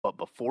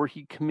Before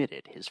he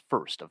committed his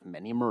first of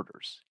many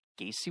murders,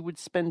 Gacy would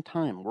spend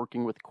time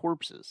working with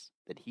corpses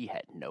that he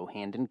had no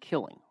hand in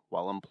killing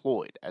while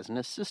employed as an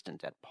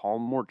assistant at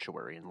Palm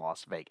Mortuary in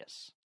Las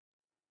Vegas.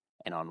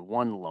 And on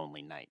one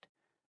lonely night,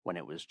 when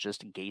it was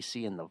just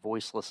Gacy and the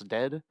voiceless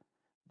dead,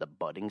 the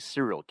budding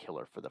serial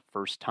killer for the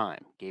first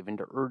time gave in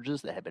to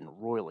urges that had been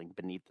roiling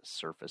beneath the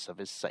surface of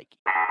his psyche.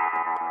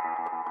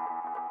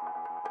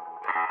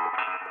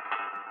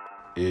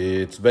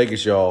 It's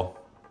Vegas, y'all.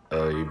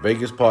 A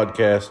Vegas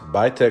podcast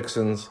by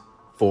Texans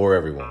for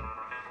everyone.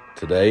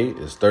 Today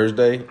is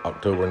Thursday,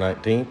 October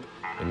 19th,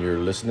 and you're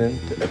listening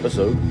to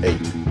episode 8.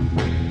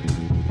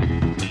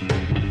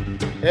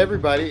 Hey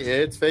everybody,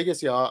 it's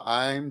Vegas, y'all.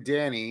 I'm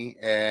Danny,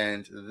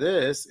 and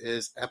this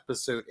is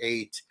episode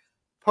 8,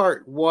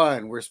 part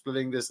 1. We're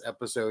splitting this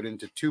episode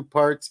into 2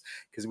 parts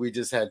because we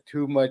just had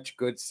too much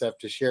good stuff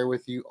to share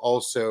with you.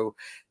 Also,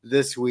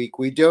 this week,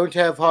 we don't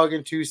have Hog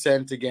and 2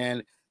 Cent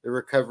again. They're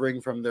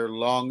recovering from their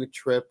long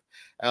trip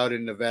out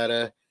in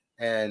Nevada,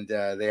 and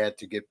they had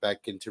to get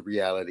back into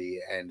reality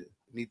and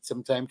need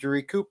some time to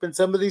recoup. And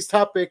some of these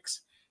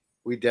topics,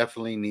 we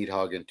definitely need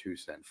Hog and 2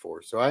 Cent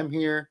for. So I'm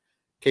here.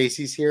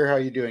 Casey's here. How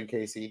you doing,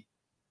 Casey?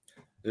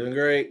 Doing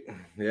great.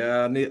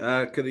 Yeah,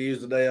 I could have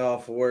used a day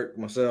off of work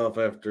myself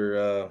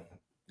after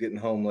getting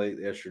home late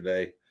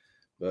yesterday,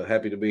 but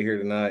happy to be here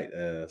tonight.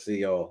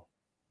 See y'all.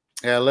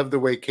 Yeah, I love the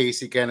way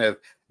Casey kind of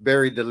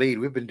buried the lead.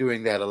 We've been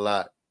doing that a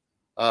lot.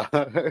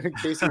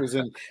 Casey was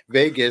in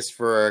Vegas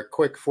for a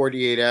quick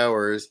 48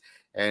 hours,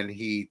 and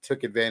he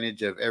took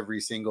advantage of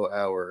every single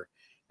hour,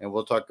 and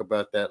we'll talk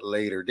about that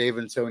later. Dave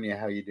and Sonia,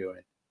 how you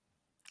doing?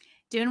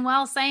 Doing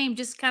well, same.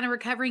 Just kind of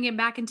recovering, getting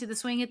back into the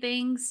swing of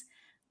things.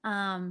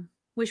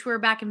 Wish we were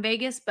back in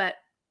Vegas, but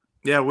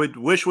yeah,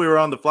 wish we were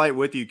on the flight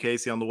with you,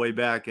 Casey, on the way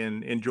back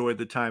and enjoyed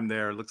the time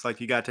there. Looks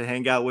like you got to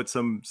hang out with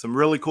some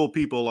really cool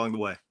people along the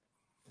way.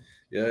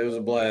 Yeah, it was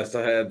a blast.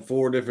 I had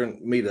 4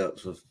 different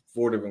meetups with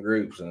 4 different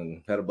groups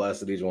and had a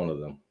blast at each one of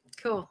them.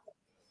 Cool.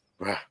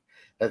 Wow,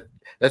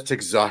 that's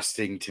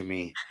exhausting to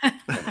me.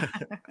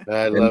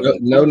 I love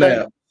it. No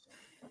nap.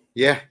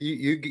 Yeah,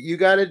 you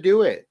got to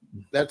do it.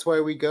 That's why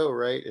we go,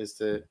 right? Is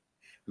to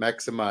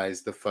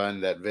maximize the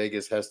fun that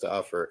Vegas has to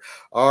offer.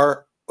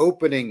 Our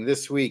opening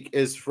this week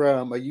is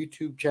from a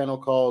YouTube channel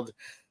called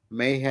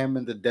Mayhem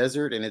in the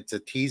Desert, and it's a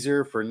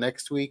teaser for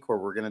next week where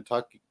we're going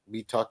to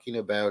be talking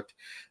about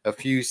a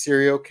few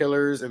serial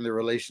killers and the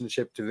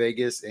relationship to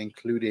Vegas,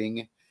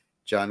 including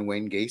John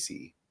Wayne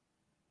Gacy.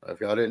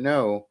 If y'all didn't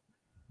know,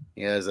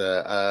 he has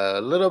a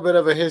little bit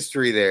of a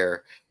history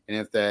there. And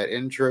if that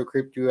intro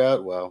creeped you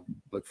out, well,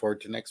 look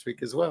forward to next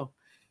week as well.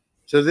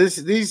 So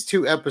these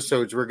 2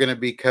 episodes, we're going to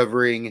be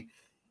covering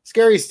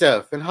scary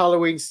stuff and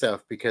Halloween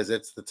stuff because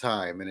it's the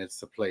time and it's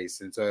the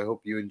place. And so I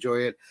hope you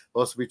enjoy it.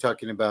 We'll also be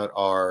talking about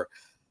our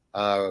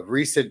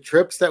recent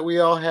trips that we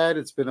all had.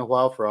 It's been a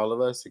while for all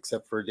of us,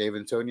 except for Dave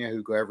and Sonia,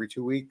 who go every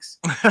 2 weeks.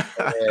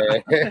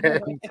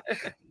 And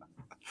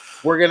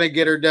we're going to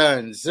get her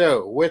done.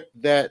 So with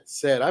that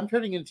said, I'm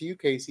turning into you,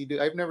 Casey.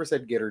 I've never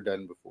said get her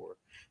done before.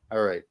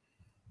 All right.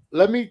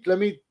 Let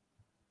me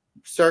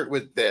start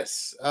with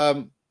this.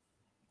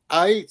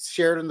 I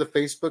shared in the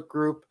Facebook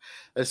group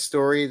a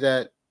story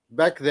that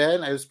back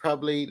then I was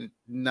probably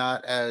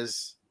not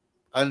as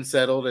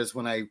unsettled as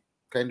when I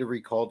kind of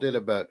recalled it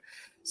about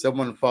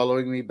someone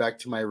following me back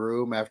to my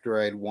room after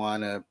I'd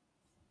won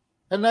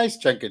a nice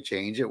chunk of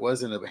change. It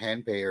wasn't a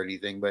hand pay or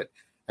anything, but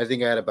I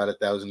think I had about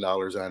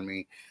 $1,000 on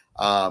me.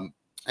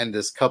 And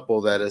this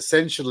couple that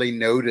essentially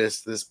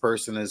noticed this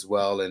person as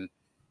well and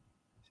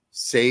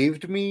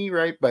saved me,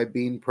 right, by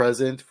being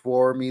present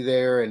for me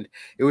there. And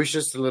it was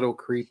just a little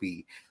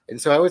creepy. And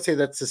so I would say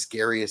that's the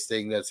scariest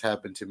thing that's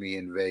happened to me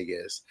in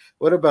Vegas.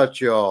 What about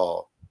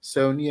y'all?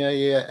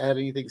 Sonia, had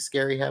anything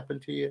scary happen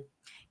to you?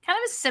 Kind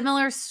of a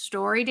similar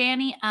story,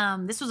 Danny.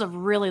 This was a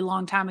really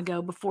long time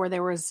ago before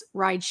there was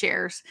ride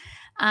shares.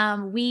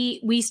 We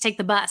used to take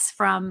the bus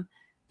from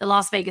the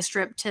Las Vegas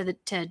Strip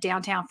to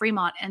downtown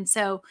Fremont. And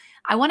so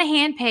I won a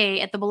hand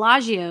pay at the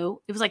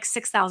Bellagio. It was like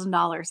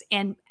 $6,000.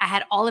 And I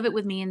had all of it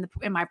with me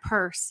in my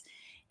purse.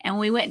 And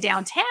when we went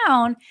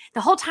downtown, the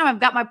whole time I've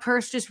got my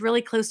purse just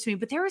really close to me.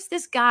 But there was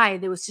this guy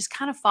that was just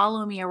kind of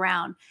following me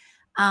around.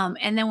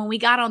 And then when we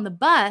got on the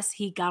bus,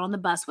 he got on the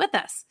bus with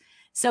us.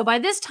 So by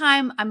this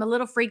time, I'm a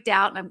little freaked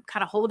out and I'm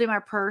kind of holding my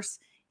purse.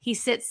 He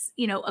sits,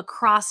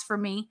 across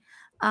from me.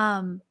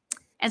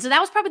 And so that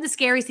was probably the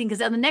scariest thing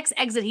because on the next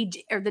exit,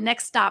 the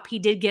next stop, he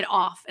did get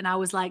off. And I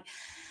was like,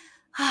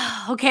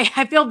 oh, okay,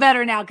 I feel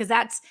better now because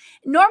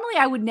normally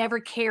I would never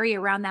carry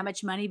around that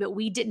much money, but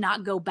we did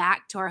not go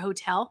back to our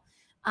hotel.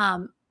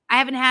 I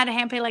haven't had a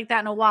hand pay like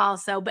that in a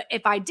while. But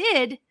if I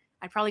did,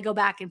 I'd probably go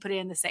back and put it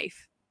in the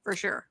safe for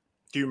sure.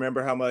 Do you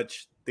remember how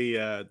much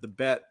the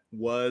bet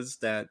was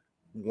that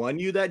won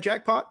you that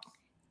jackpot?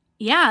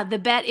 Yeah, the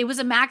bet, it was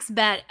a max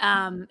bet.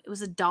 It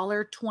was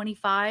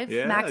 $1.25.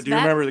 Yeah. Max Do you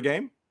bet. remember the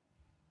game?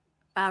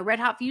 Red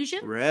Hot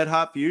Fusion. Red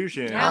Hot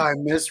Fusion. Yeah. Oh, I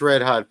miss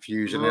Red Hot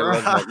Fusion. I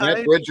love that.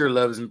 Matt Bridger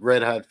loves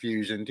Red Hot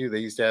Fusion too. They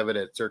used to have it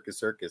at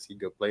Circus. He'd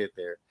go play it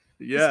there.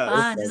 Yeah.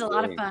 Fun. It's a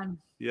lot of fun.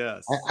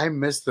 Yes. I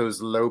miss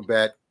those low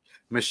bet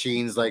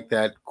machines like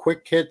that.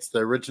 Quick Hits, the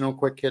original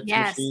Quick Hits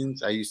Yes.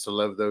 machines. I used to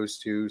love those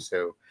too.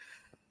 So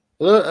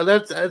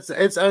that's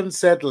it's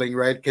unsettling,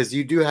 right? Because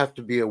you do have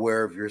to be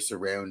aware of your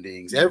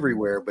surroundings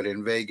everywhere, but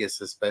in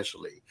Vegas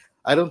especially.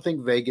 I don't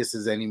think Vegas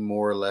is any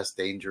more or less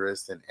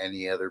dangerous than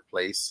any other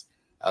place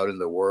out in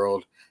the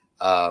world.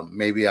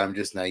 Maybe I'm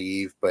just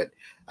naive, but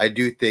I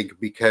do think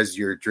because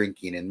you're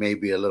drinking and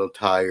maybe a little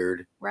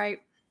tired, Right.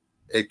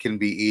 it can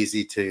be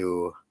easy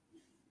to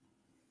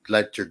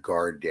let your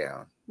guard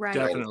down. Right.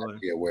 Definitely.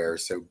 Be aware.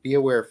 So be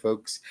aware,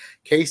 folks.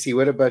 Casey,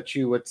 what about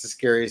you? What's the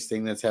scariest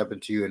thing that's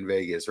happened to you in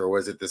Vegas, or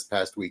was it this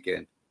past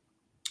weekend?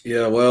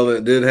 Yeah, well,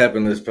 it did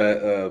happen this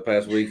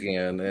past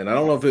weekend, and I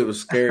don't know if it was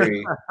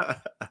scary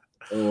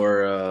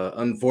or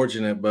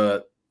unfortunate,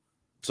 but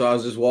so I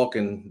was just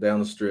walking down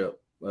the strip.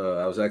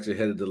 I was actually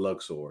headed to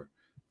Luxor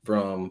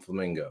from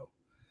Flamingo,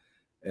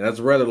 and that's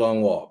a rather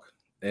long walk.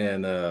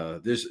 And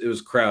it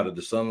was crowded.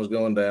 The sun was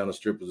going down. The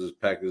strip was as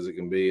packed as it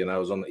can be, and I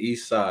was on the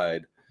east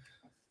side.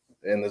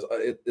 And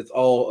it's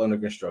all under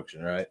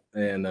construction, right?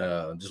 And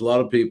just a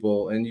lot of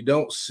people, and you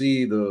don't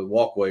see the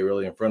walkway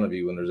really in front of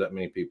you when there's that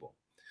many people.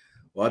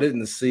 Well, I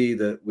didn't see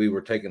that we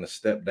were taking a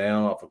step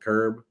down off a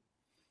curb,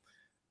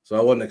 so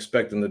I wasn't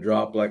expecting to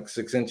drop like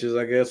 6 inches,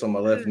 I guess, on my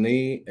left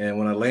knee. And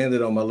when I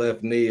landed on my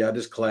left knee, I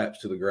just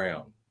collapsed to the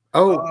ground.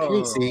 Oh.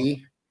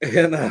 Casey.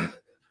 And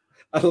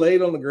I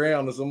laid on the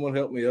ground, and someone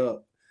helped me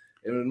up,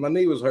 and my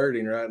knee was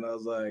hurting, right? And I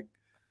was like,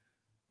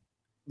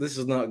 "This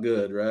is not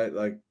good, right?"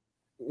 Like,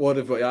 what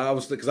if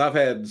because I've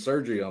had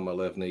surgery on my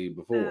left knee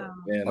before,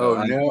 and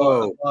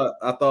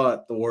I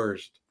thought the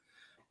worst,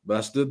 but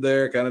I stood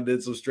there, kind of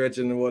did some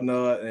stretching and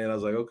whatnot, and I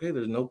was like, okay,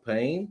 there's no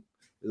pain,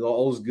 it's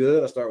all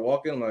good. I start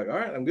walking, I'm like, all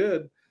right, I'm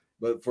good.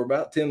 But for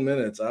about 10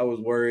 minutes, I was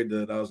worried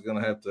that I was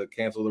going to have to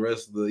cancel the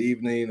rest of the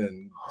evening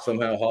and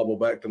somehow hobble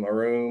back to my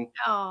room.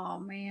 Oh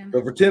man!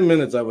 So for 10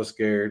 minutes, I was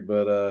scared,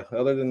 but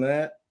other than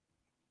that,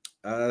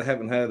 I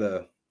haven't had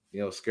a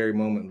scary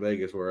moment in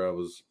Vegas where I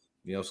was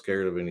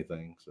scared of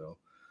anything. So.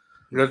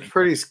 That's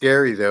pretty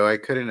scary, though. I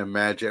couldn't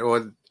imagine.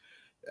 Well,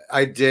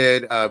 I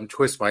did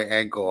twist my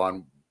ankle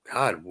on,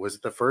 God, was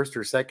it the first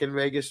or second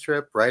Vegas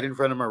trip? Right in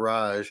front of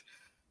Mirage,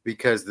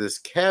 because this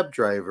cab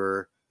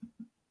driver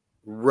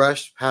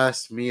rushed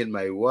past me and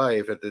my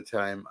wife at the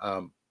time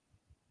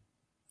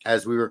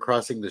as we were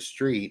crossing the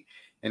street,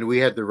 and we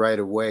had the right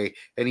of way.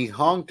 And he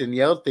honked and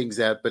yelled things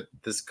at, but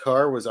this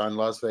car was on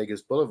Las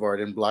Vegas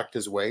Boulevard and blocked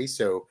his way.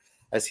 So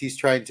as he's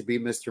trying to be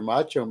Mr.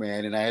 Macho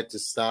Man, and I had to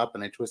stop,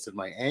 and I twisted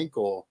my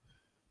ankle,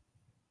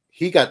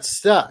 he got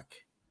stuck.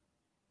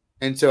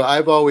 And so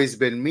I've always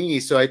been me.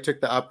 So I took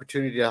the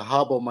opportunity to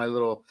hobble my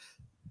little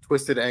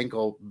twisted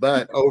ankle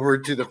butt over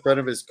to the front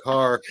of his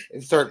car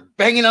and start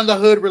banging on the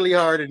hood really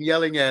hard and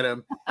yelling at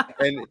him.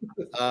 And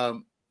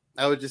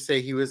I would just say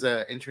he was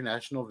an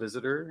international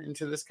visitor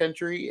into this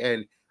country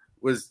and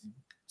was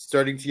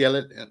starting to yell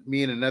at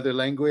me in another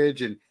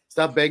language and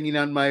stop banging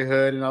on my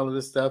hood and all of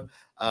this stuff.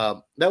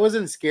 That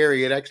wasn't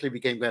scary. It actually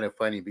became kind of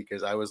funny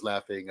because I was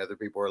laughing. Other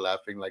people were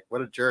laughing, like,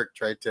 what a jerk,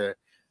 tried to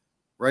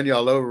run you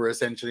all over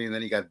essentially, and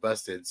then he got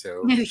busted.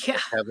 So Yeah.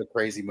 have a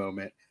crazy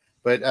moment.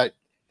 But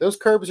those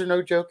curbs are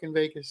no joke in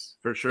Vegas.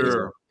 For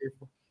sure.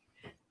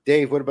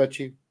 Dave, what about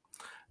you?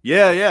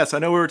 Yes. I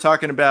know we were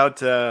talking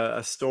about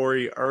a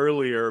story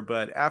earlier,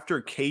 but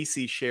after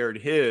Casey shared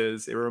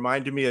his, it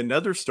reminded me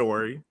another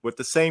story with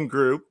the same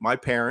group, my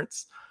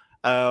parents.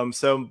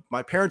 So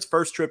my parents'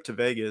 first trip to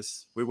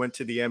Vegas, we went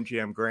to the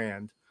MGM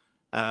Grand.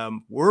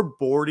 We're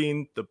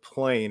boarding the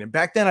plane. And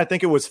back then, I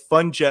think it was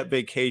Fun Jet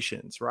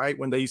Vacations, right?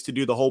 When they used to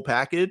do the whole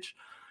package.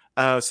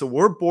 So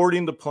we're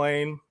boarding the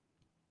plane.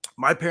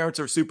 My parents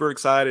are super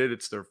excited.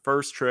 It's their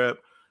first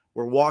trip.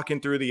 We're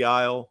walking through the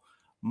aisle.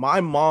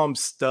 My mom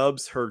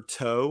stubs her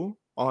toe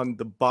on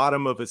the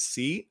bottom of a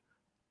seat.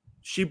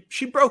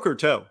 She broke her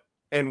toe,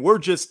 and we're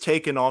just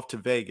taking off to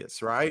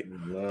Vegas, right?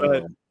 No.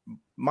 But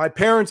my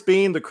parents,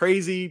 being the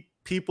crazy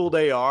people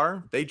they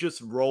are, they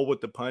just roll with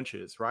the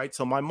punches, right?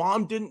 So my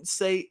mom didn't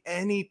say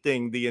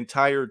anything the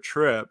entire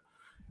trip.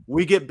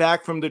 We get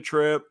back from the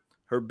trip.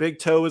 Her big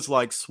toe is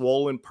like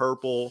swollen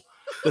purple.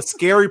 The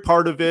scary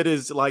part of it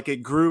is like it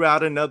grew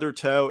out another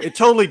toe. It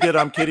totally did.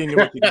 I'm kidding you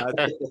with you guys.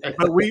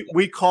 But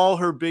we call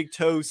her big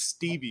toe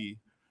Stevie.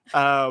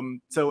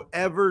 So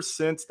ever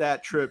since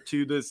that trip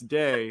to this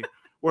day,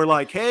 we're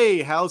like,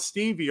 hey, how's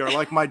Stevie? Or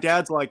like my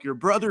dad's like, your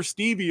brother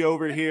Stevie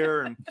over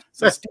here. And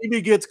so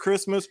Stevie gets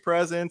Christmas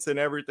presents and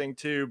everything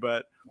too.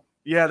 But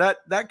yeah,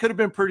 that could have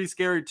been pretty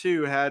scary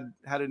too, had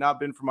it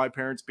not been for my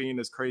parents being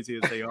as crazy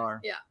as they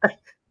are. Yeah.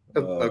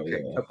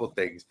 Okay, couple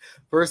things.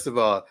 First of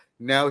all,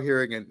 now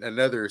hearing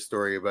another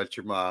story about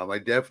your mom, I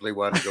definitely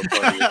want to go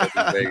party with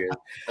her in Vegas.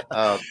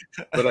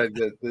 But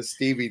the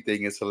Stevie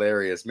thing is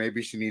hilarious.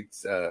 Maybe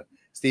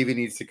Stevie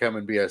needs to come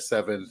and be a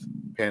seventh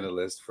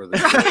panelist for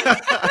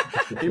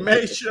the. He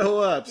may show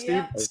up.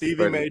 Yeah.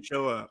 Stevie may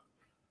show up.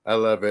 I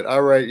love it.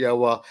 All right, yeah.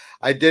 Well,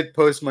 I did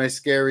post my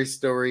scary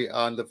story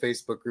on the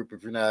Facebook group.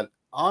 If you're not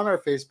on our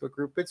Facebook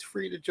group, it's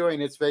free to join.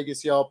 It's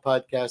Vegas Y'all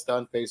Podcast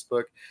on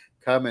Facebook.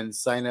 come and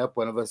sign up.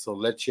 One of us will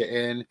let you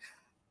in.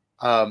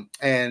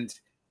 And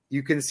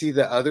you can see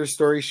the other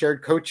story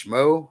shared. Coach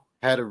Mo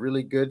had a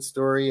really good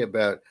story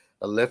about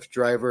a Lyft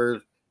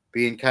driver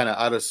being kind of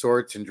out of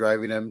sorts and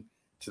driving him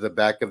to the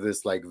back of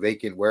this like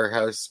vacant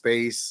warehouse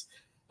space.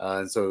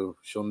 And so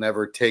she'll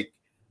never take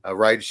a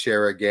ride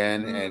share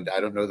again. And I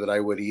don't know that I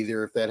would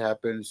either if that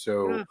happened.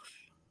 So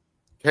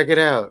check it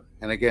out.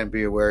 And again,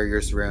 be aware of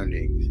your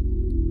surroundings.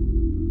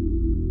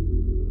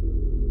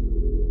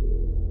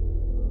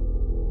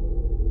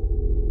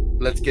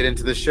 Let's get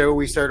into the show.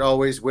 We start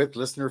always with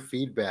listener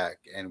feedback,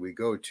 and we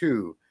go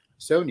to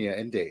Sonia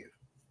and Dave.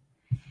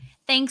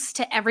 Thanks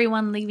to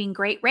everyone leaving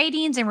great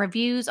ratings and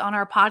reviews on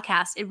our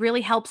podcast. It really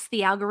helps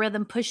the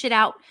algorithm push it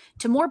out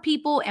to more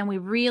people, and we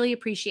really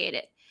appreciate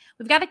it.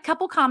 We've got a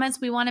couple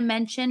comments we want to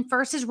mention.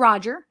 First is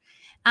Roger.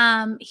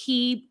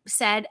 He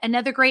said,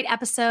 another great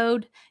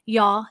episode,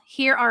 y'all.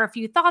 Here are a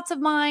few thoughts of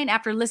mine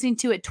after listening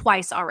to it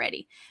twice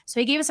already. So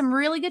he gave us some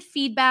really good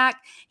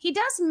feedback. He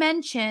does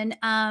mention,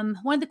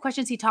 one of the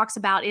questions he talks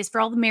about is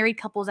for all the married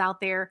couples out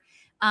there,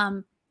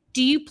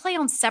 do you play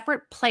on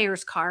separate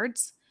players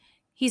cards?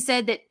 He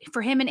said that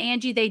for him and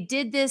Angie, they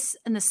did this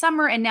in the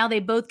summer and now they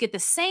both get the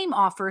same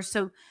offer.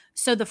 So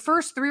the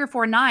first 3 or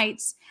 4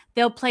 nights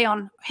they'll play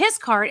on his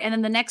card, and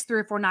then the next 3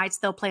 or 4 nights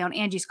they'll play on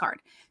Angie's card.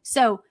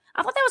 So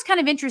I thought that was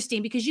kind of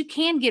interesting because you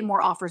can get more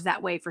offers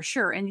that way for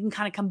sure. And you can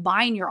kind of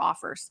combine your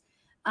offers.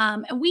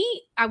 And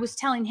I was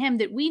telling him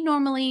that we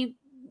normally,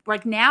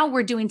 like now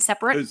we're doing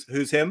separate.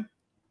 Who's him?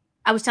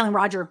 I was telling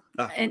Roger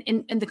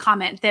in the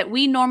comment that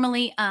we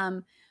normally,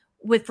 for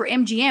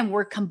MGM,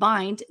 we're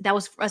combined. That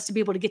was for us to be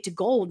able to get to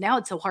gold. Now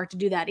it's so hard to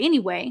do that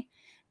anyway.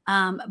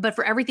 But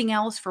for everything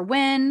else, for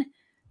Wynn,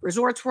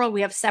 Resorts World,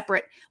 we have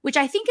separate, which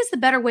I think is the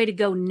better way to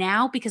go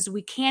now because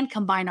we can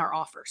combine our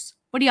offers.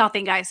 What do y'all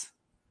think, guys?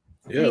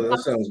 Yeah, that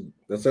sounds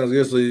good.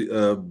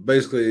 So,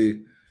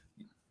 basically,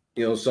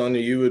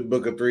 Sonia, you would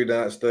book a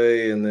 3-night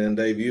stay, and then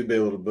Dave, you'd be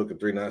able to book a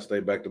 3-night stay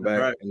back to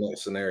back in that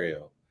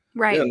scenario.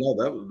 Right. Yeah, no,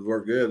 that would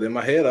work good. In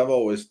my head, I've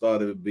always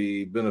thought it would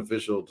be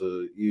beneficial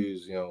to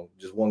use,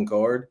 just one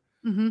card,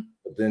 but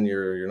then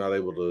you're not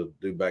able to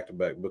do back to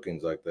back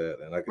bookings like that,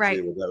 and I can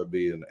see that would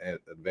be an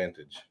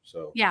advantage.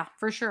 So yeah,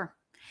 for sure.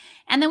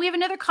 And then we have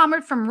another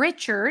comment from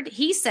Richard.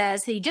 He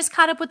says he just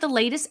caught up with the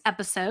latest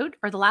episode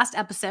or the last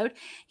episode.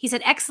 He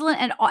said,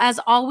 excellent and as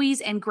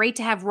always, and great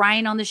to have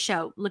Ryan on the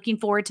show. Looking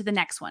forward to the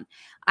next one.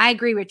 I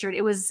agree, Richard.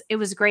 It was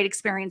a great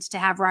experience to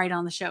have Ryan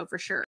on the show for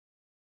sure.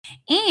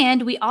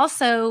 And we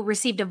also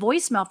received a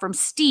voicemail from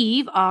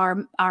Steve,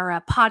 our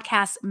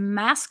podcast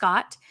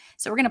mascot.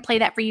 So we're going to play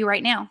that for you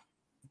right now.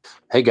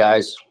 Hey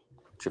guys,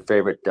 it's your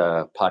favorite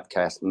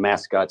podcast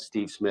mascot,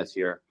 Steve Smith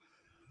here.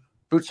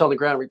 Boots on the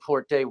ground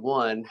report day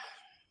 1.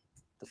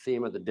 The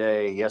theme of the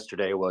day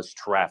yesterday was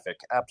traffic.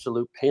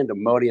 Absolute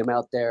pandemonium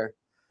out there.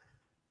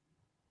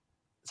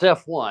 It's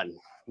F1,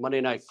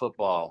 Monday Night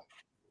Football.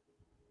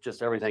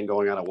 Just everything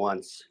going on at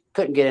once.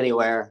 Couldn't get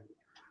anywhere.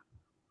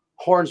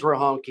 Horns were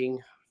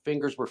honking.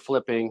 Fingers were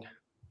flipping.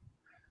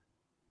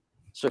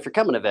 So if you're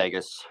coming to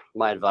Vegas,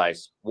 my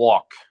advice,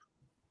 walk.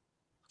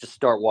 Just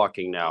start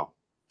walking now.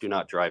 Do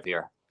not drive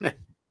here. It's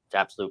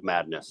absolute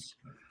madness.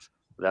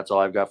 That's all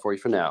I've got for you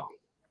for now.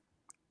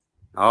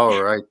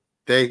 All right.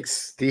 Thanks,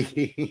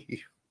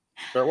 Steve.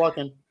 Start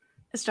walking.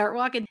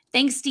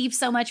 Thanks, Steve,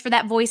 so much for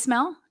that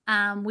voicemail.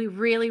 We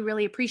really,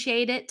 really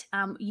appreciate it.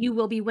 You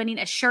will be winning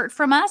a shirt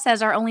from us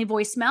as our only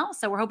voicemail.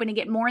 So we're hoping to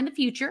get more in the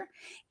future.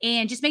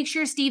 And just make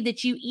sure, Steve,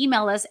 that you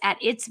email us at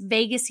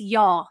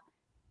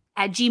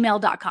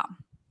itsvegasyall@gmail.com.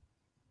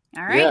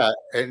 All right. Yeah.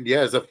 And yeah,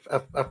 as a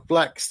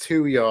flex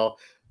too, y'all.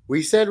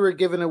 We said we're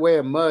giving away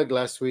a mug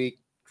last week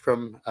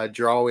from a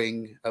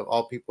drawing of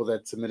all people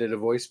that submitted a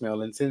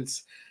voicemail. And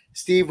since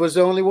Steve was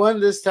the only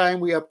one this time,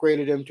 we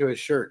upgraded him to a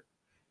shirt.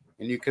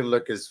 And you can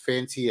look as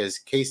fancy as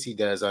Casey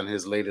does on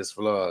his latest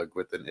vlog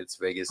with an It's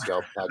Vegas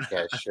Y'all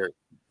podcast shirt.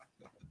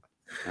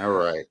 All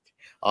right.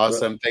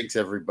 Awesome. Thanks,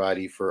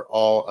 everybody, for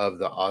all of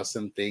the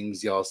awesome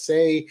things y'all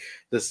say,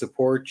 the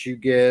support you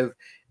give.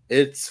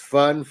 It's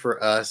fun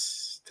for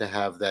us to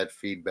have that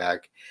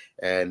feedback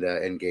and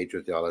engage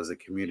with y'all as a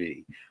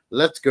community.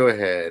 Let's go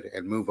ahead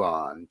and move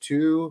on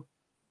to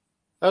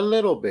a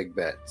little Big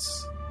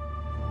Bets.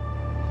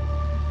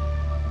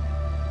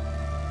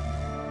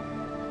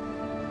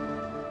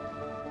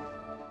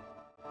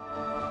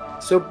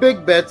 So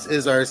Big Bets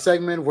is our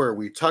segment where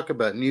we talk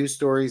about news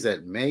stories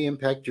that may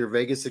impact your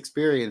Vegas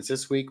experience.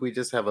 This week, we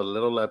just have a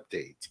little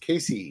update.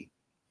 Casey.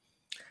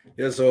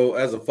 Yeah, so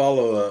as a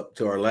follow-up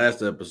to our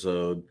last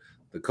episode,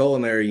 the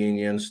Culinary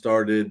Union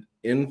started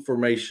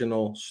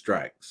informational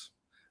strikes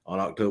on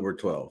October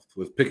 12th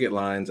with picket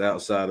lines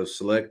outside of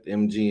select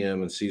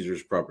MGM and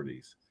Caesars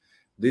properties.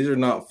 These are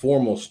not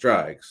formal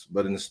strikes,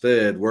 but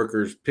instead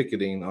workers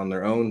picketing on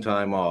their own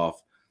time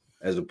off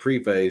as a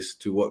preface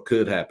to what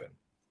could happen.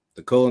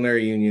 The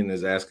Culinary Union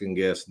is asking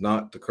guests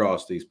not to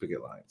cross these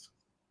picket lines.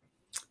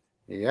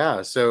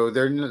 Yeah, so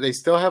they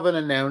still haven't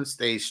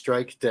announced a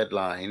strike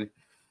deadline.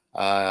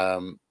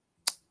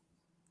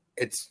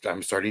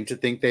 I'm starting to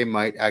think they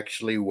might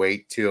actually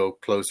wait till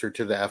closer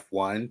to the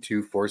F1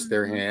 to force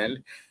their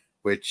hand,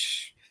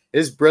 which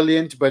is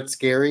brilliant but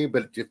scary.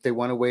 But if they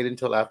want to wait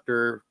until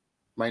after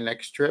my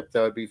next trip,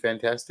 that would be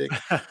fantastic.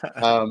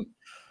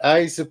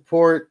 I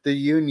support the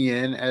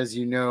union, as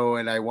you know,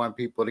 and I want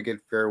people to get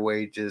fair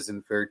wages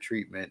and fair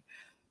treatment.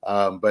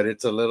 But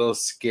it's a little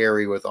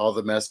scary with all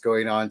the mess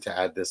going on to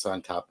add this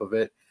on top of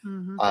it.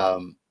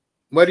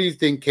 What do you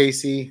think,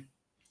 Casey?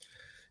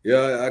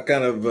 Yeah, I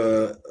kind of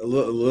a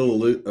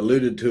little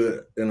alluded to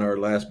it in our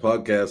last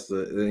podcast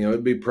that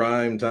it'd be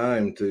prime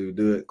time to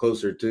do it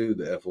closer to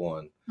the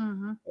F1.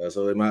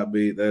 So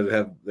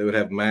they would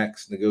have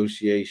max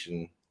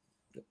negotiation,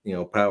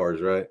 powers,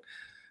 right?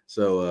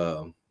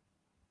 So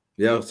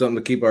something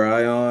to keep our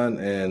eye on.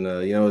 And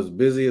as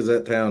busy as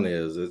that town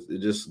is, it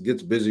just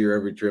gets busier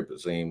every trip, it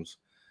seems.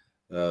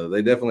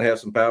 They definitely have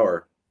some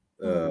power.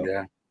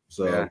 Yeah.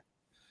 So,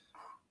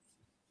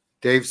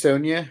 Dave,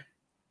 Sonia.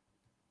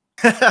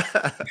 If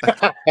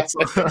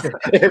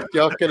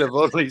y'all could have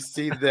only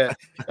seen that.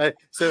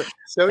 So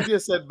Sonia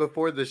said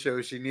before the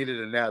show she needed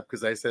a nap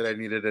because I said I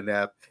needed a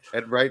nap,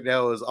 and right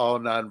now is all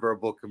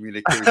nonverbal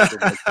communication.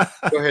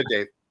 Go ahead,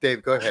 Dave.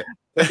 Dave, go ahead.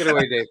 Take it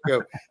away, Dave.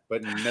 Go.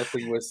 But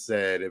nothing was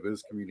said. It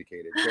was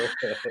communicated. Go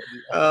ahead.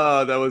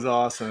 Oh, that was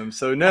awesome.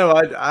 So no,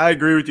 I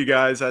agree with you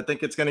guys. I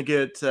think it's gonna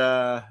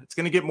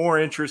get more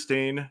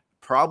interesting.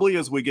 Probably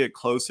as we get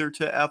closer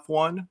to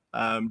F1,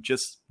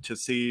 just to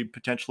see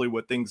potentially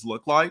what things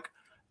look like.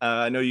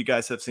 I know you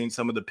guys have seen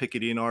some of the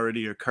picketing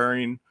already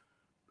occurring,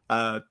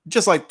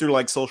 just like through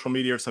like social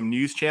media or some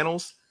news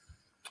channels.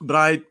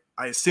 But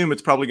I assume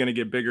it's probably going to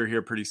get bigger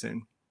here pretty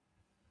soon.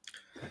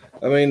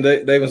 I mean,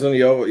 Davidson,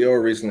 y'all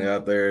were recently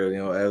out there,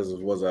 as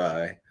was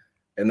I,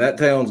 and that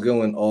town's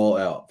going all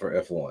out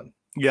for F1.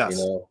 Yes.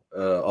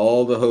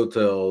 All the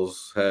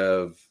hotels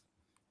have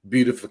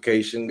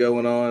beautification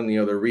going on.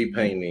 They're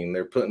repainting,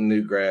 they're putting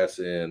new grass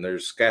in,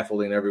 there's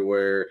scaffolding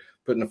everywhere,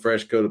 putting a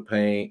fresh coat of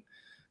paint,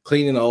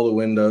 cleaning all the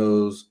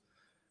windows.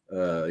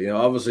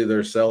 Obviously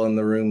they're selling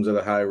the rooms at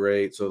a high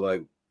rate. So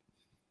like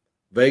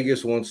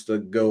Vegas wants to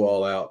go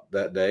all out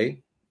that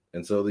day.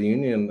 And so the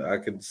union, I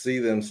could see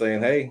them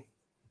saying, hey,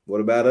 what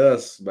about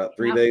us? About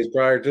 3 days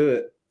prior to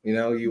it,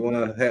 you want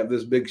to have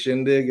this big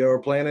shindig you're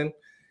planning?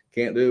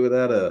 Can't do it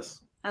without us.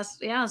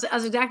 That's exactly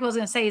what I was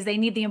going to say is they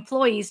need the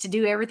employees to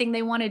do everything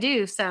they want to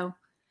do. So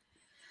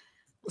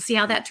we'll see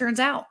how that turns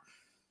out.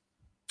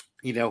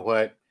 You know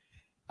what?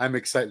 I'm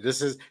excited.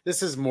 This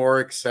is more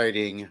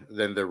exciting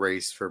than the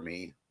race for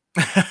me.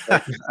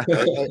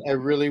 I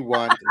really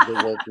want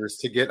the workers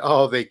to get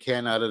all they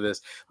can out of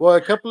this. Well,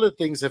 a couple of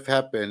things have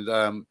happened.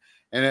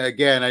 And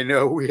again, I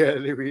know we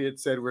had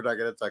said we're not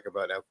going to talk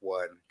about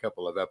F1 a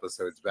couple of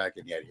episodes back,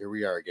 and yet here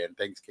we are again.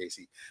 Thanks,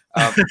 Casey.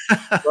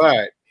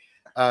 But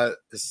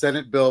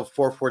Senate Bill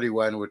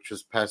 441, which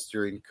was passed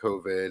during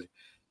COVID,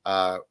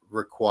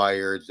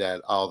 required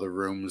that all the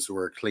rooms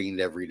were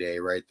cleaned every day,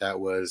 right? That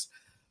was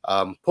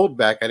pulled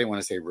back. I didn't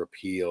want to say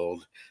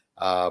repealed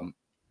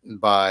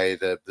by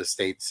the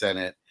state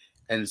Senate.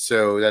 And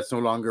so that's no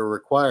longer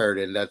required.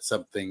 And that's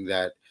something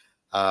that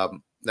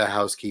the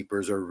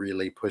housekeepers are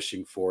really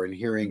pushing for. And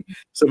hearing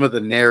some of the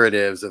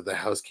narratives of the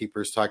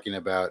housekeepers talking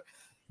about,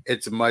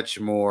 it's much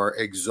more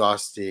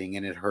exhausting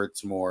and it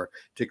hurts more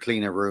to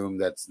clean a room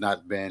that's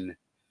not been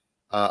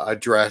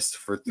addressed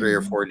for 3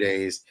 or 4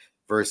 days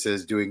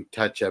versus doing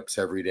touch-ups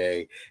every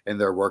day,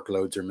 and their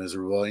workloads are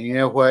miserable. And you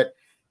know what?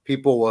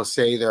 People will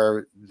say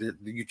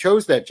you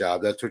chose that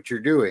job. That's what you're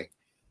doing.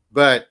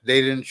 But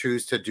they didn't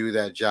choose to do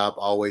that job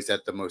always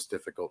at the most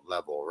difficult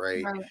level,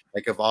 right?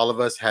 Like if all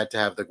of us had to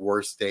have the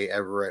worst day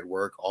ever at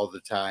work all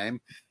the time,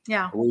 we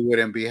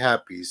wouldn't be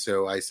happy.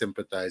 So I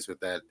sympathize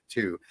with that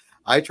too.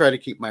 I try to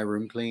keep my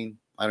room clean.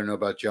 I don't know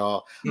about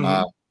y'all.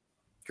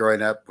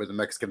 Growing up with a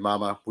Mexican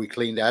mama, we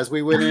cleaned as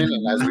we went in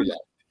and as we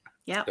left.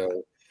 Yeah.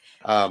 So,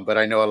 but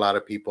I know a lot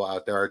of people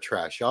out there are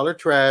trash. Y'all are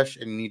trash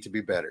and need to be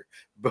better.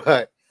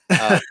 But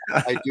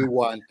I do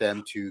want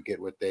them to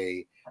get what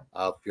they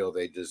feel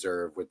they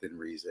deserve within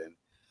reason.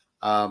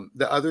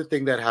 The other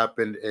thing that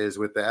happened is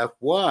with the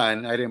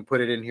F1, I didn't put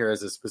it in here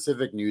as a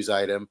specific news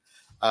item,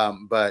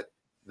 but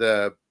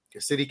the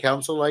city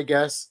council, I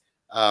guess,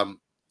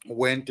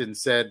 went and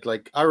said,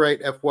 like, all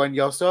right, F1,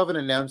 y'all still haven't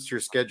announced your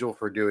schedule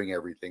for doing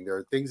everything. There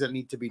are things that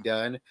need to be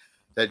done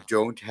that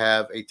don't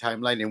have a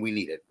timeline, and we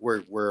need it.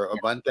 We're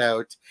a month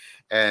out,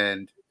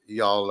 and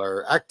y'all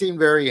are acting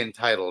very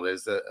entitled.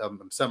 As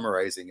I'm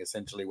summarizing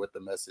essentially what the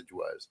message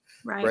was.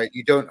 Right?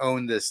 You don't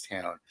own this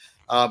town,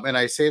 and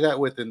I say that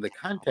within the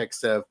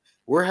context of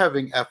we're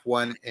having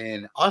F1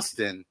 in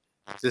Austin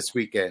this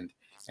weekend.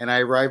 And I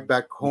arrived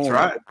back home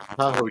on the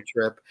Tahoe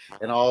trip,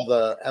 and all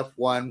the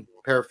F1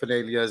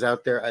 paraphernalia is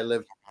out there. I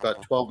live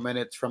about 12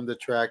 minutes from the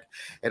track,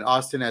 and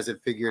Austin has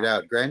it figured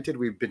out. Granted,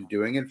 we've been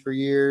doing it for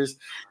years,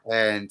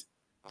 and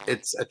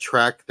it's a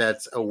track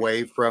that's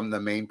away from the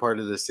main part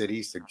of the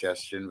city,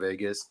 suggestion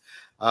Vegas,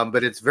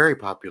 but it's very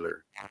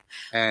popular.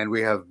 And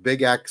we have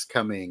big acts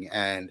coming,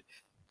 and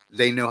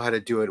they know how to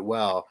do it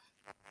well.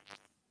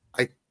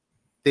 I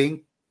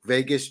think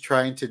Vegas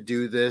trying to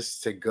do this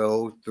to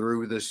go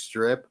through the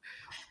strip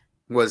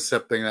was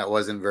something that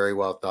wasn't very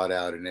well thought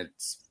out, and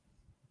it's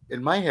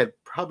in my head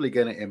probably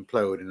going to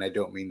implode, and I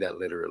don't mean that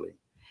literally.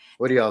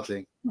 What do y'all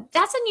think?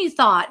 That's a new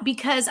thought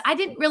because I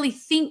didn't really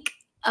think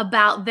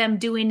about them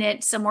doing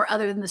it somewhere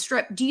other than the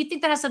strip. Do you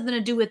think that has something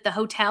to do with the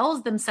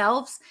hotels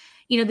themselves?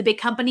 You know, the big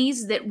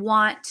companies that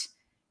want,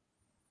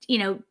 you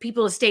know,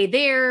 people to stay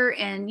there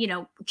and, you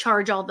know,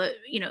 charge all the,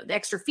 you know, the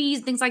extra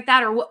fees, things like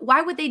that? Or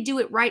why would they do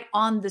it right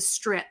on the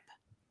strip?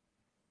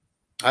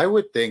 I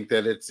would think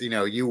that it's, you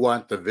know, you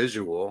want the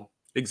visual.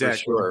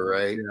 Exactly. For sure,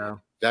 right? Yeah.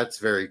 That's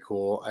very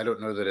cool. I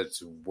don't know that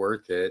it's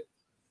worth it.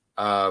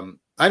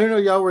 I don't know.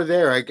 Y'all were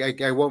there.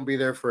 I won't be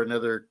there for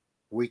another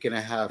week and a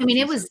half. I mean,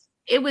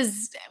 it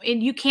was,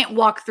 and you can't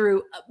walk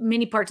through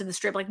many parts of the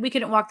strip. Like we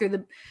couldn't walk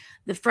through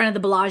the front of the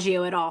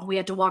Bellagio at all. We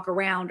had to walk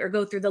around or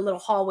go through the little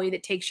hallway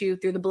that takes you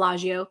through the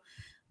Bellagio.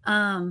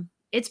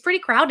 It's pretty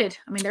crowded.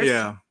 I mean,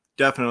 yeah,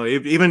 definitely.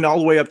 Even all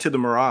the way up to the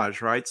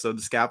Mirage, right? So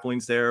the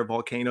scaffolding's there,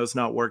 Volcano's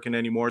not working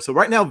anymore. So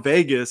right now,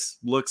 Vegas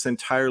looks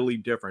entirely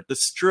different. The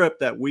strip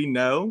that we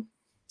know,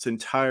 it's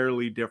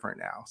entirely different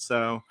now.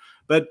 So,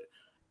 but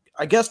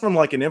I guess from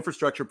like an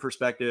infrastructure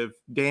perspective,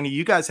 Danny,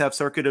 you guys have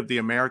Circuit of the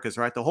Americas,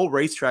 right? The whole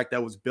racetrack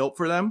that was built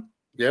for them.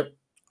 Yep.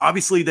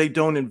 Obviously, they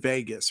don't in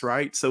Vegas,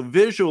 right? So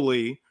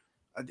visually,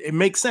 it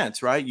makes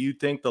sense, right? You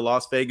think the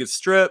Las Vegas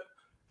Strip,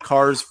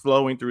 cars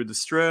flowing through the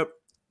strip.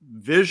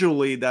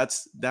 Visually,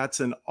 that's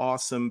an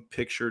awesome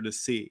picture to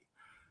see.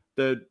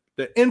 The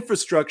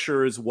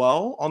infrastructure as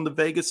well on the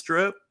Vegas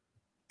Strip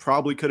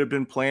probably could have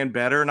been planned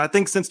better. And I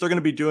think since they're going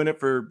to be doing it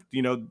for,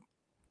 you know,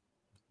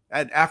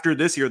 after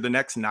this year, the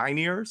next 9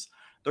 years,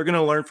 they're going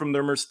to learn from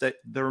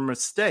their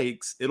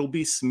mistakes. It'll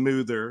be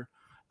smoother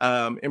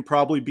and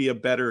probably be a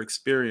better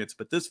experience.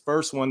 But this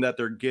first one that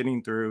they're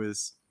getting through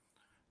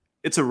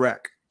it's a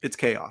wreck. It's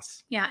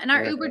chaos. Yeah. And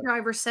our Uber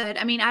driver said,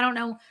 I mean, I don't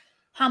know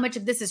how much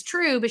of this is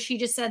true, but she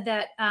just said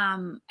that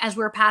as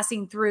we're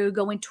passing through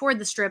going toward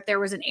the strip, there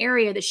was an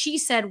area that she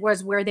said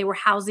was where they were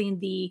housing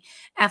the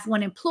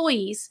F1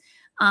 employees.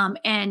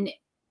 And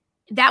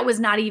that was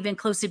not even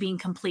close to being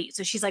complete.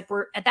 So she's like,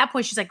 we're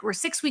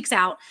 6 weeks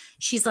out.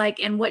 She's like,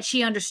 and what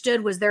she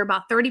understood was they're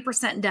about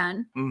 30%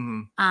 done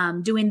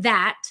doing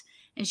that.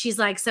 And she's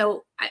like,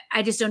 so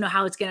I just don't know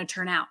how it's going to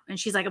turn out. And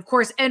she's like, of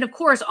course,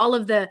 all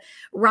of the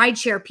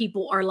rideshare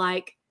people are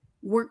like,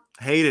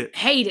 hate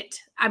it.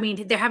 I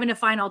mean, they're having to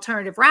find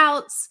alternative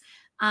routes.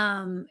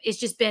 It's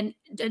just been,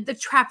 the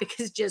traffic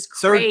is just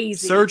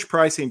crazy. Surge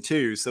pricing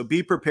too. So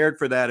be prepared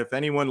for that. If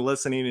anyone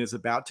listening is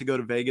about to go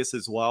to Vegas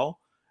as well,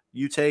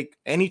 you take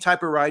any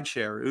type of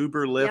rideshare,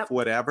 Uber, Lyft,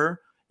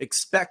 whatever,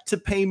 expect to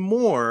pay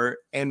more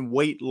and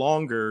wait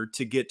longer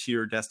to get to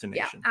your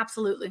destination. Yeah,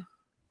 absolutely.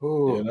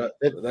 Ooh, yeah,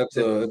 it's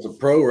a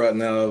pro right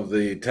now of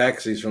the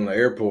taxis from the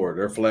airport.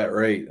 They're flat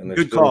rate, and they're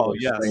good call.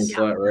 Yes,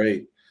 flat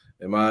rate.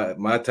 And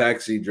my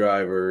taxi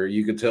driver,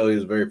 you could tell he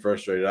was very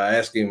frustrated. I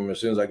asked him as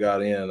soon as I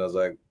got in, I was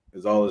like,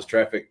 "Is all this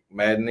traffic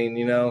maddening?"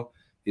 You know,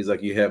 he's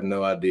like, "You have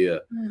no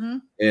idea." Mm-hmm.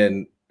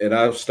 And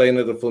I was staying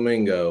at the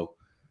Flamingo.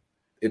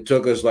 It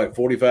took us like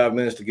 45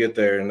 minutes to get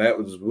there, and that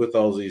was with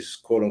all these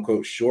quote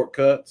unquote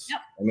shortcuts. Yep.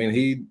 I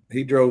mean,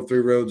 he drove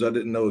through roads I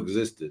didn't know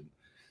existed.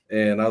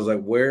 And I was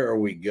like, where are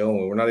we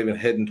going? We're not even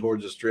heading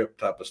towards the strip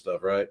type of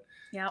stuff, right?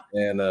 Yeah.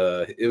 And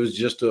it was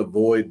just to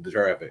avoid the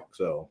traffic.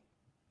 So,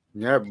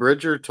 yeah,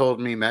 Bridger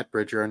told me, Matt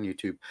Bridger on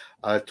YouTube,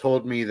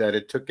 told me that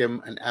it took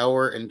him an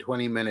hour and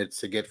 20 minutes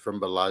to get from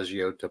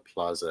Bellagio to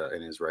Plaza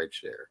in his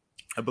rideshare.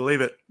 I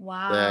believe it.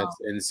 Wow. That's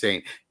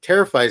insane.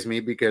 Terrifies me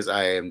because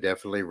I am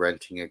definitely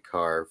renting a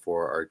car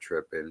for our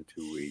trip in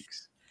 2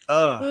 weeks.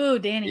 Oh,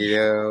 Danny. You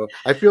know,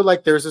 I feel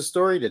like there's a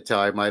story to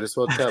tell. I might as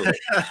well tell it.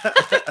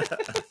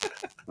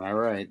 All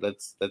right,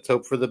 let's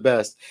hope for the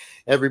best.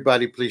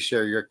 Everybody, please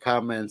share your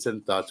comments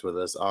and thoughts with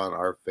us on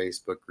our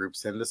Facebook group.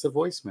 Send us a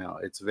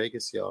voicemail. It's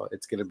Vegas, y'all.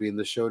 It's going to be in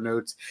the show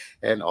notes.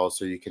 And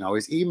also, you can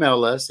always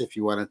email us if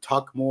you want to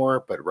talk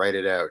more, but write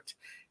it out.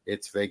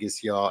 It's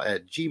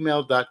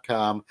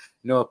vegasyall@gmail.com.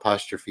 No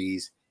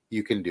apostrophes.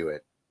 You can do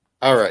it.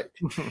 All right.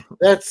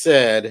 That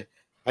said,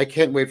 I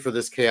can't wait for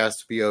this chaos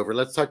to be over.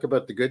 Let's talk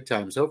about the good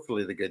times.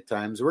 Hopefully the good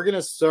times. We're going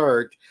to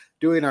start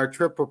doing our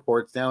trip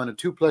reports now in a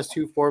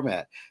 2+2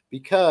 format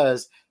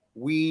because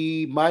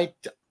we might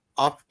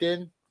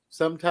often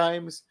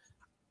sometimes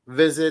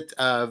visit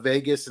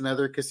Vegas and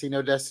other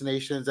casino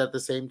destinations at the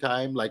same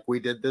time, like we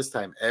did this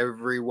time.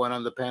 Everyone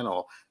on the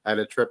panel had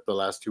a trip the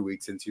last 2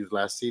 weeks since you've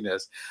last seen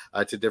us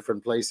to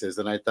different places.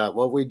 And I thought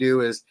what we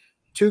do is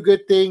 2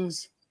 good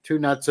things, 2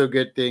 not so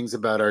good things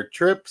about our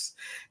trips.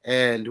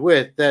 And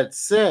with that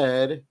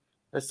said,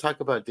 let's talk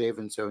about Dave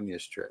and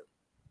Sonia's trip.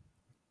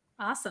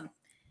 Awesome.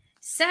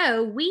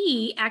 So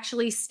we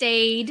actually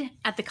stayed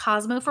at the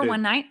Cosmo for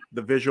one night.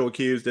 The visual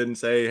cues didn't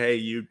say, "Hey,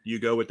 you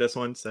go with this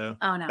one." So,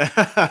 oh no,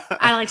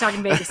 I like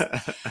talking Vegas.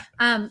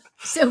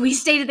 So we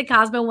stayed at the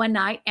Cosmo one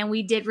night, and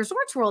we did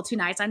Resorts World 2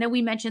 nights. I know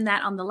we mentioned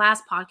that on the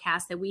last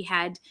podcast that we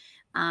had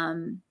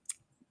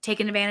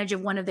taken advantage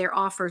of one of their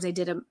offers. They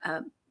did a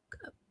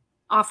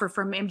offer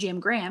from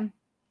MGM Grand.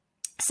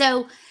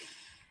 So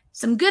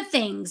Some good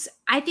things,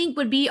 I think,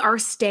 would be our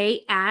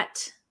stay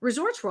at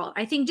Resorts World.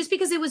 I think just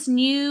because it was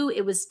new,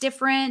 it was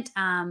different,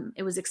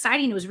 it was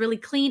exciting, it was really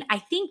clean. I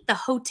think the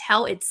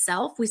hotel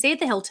itself, we stay at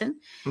the Hilton,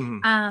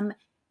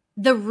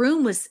 the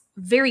room was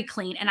very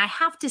clean. And I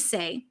have to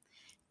say,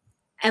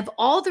 of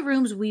all the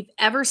rooms we've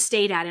ever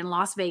stayed at in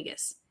Las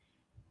Vegas,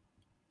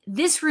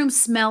 this room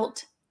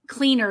smelt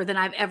cleaner than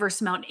I've ever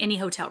smelled any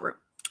hotel room.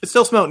 It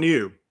still smelled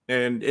new.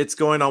 And it's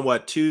going on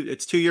what,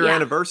 2-year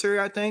anniversary,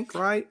 I think,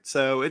 right?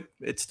 So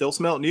it still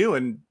smelled new,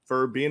 and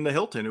for being the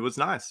Hilton, it was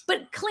nice.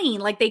 But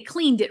clean, like they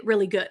cleaned it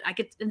really good.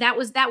 That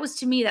was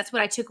to me, that's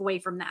what I took away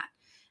from that.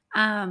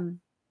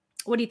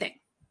 What do you think?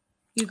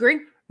 You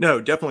agree?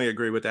 No, definitely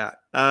agree with that.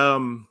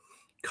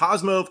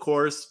 Cosmo, of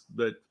course,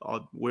 but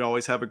we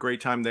always have a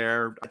great time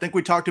there. I think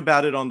we talked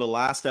about it on the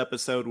last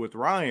episode with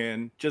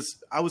Ryan.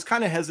 I was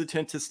kind of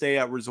hesitant to stay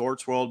at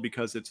Resorts World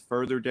because it's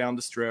further down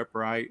the strip,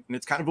 right? And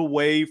it's kind of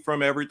away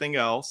from everything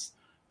else.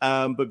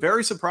 But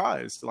very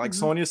surprised. Like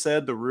Sonia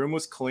said, the room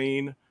was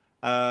clean.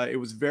 It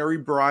was very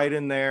bright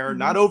in there.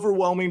 Not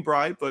overwhelming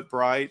bright, but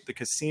bright. The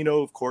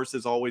casino, of course,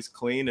 is always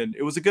clean, and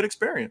it was a good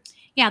experience.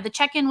 Yeah, the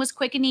check-in was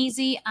quick and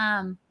easy.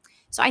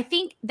 So I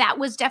think that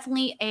was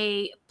definitely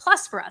a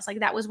plus for us. Like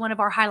that was one of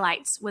our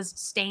highlights, was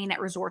staying at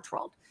Resorts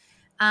World.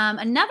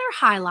 Another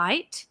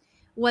highlight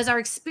was our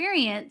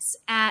experience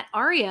at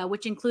Aria,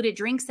 which included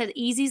drinks at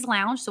Easy's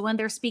Lounge. So one of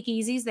their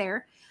speakeasies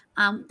there,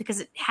 because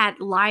it had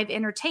live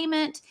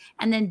entertainment,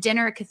 and then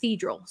dinner at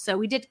Cathedral. So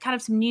we did kind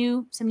of some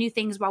new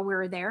things while we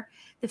were there.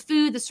 The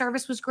food, the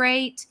service was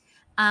great.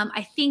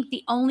 I think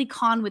the only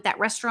con with that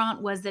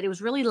restaurant was that it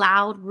was really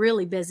loud,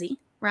 really busy,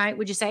 right?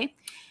 Would you say?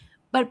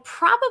 But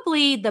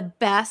probably the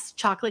best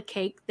chocolate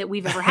cake that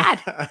we've ever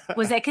had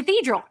was at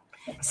Cathedral.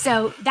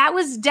 So that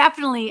was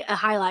definitely a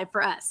highlight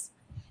for us.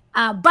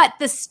 But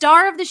the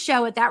star of the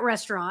show at that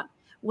restaurant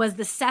was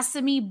the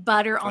sesame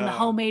butter on the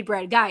homemade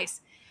bread.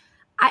 Guys,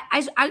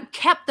 I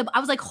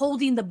was like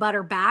holding the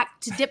butter back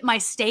to dip my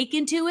steak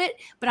into it.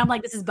 But I'm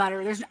like, this is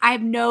butter. I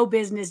have no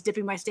business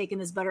dipping my steak in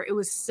this butter. It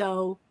was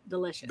so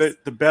delicious.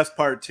 The best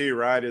part too,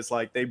 right, is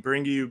like they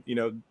bring you,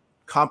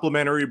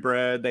 complimentary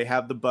bread. They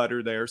have the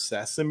butter there,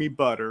 sesame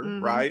butter,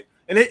 right?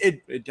 And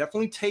it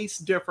definitely tastes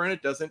different.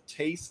 It doesn't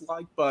taste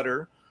like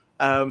butter.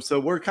 So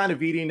we're kind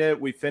of eating it.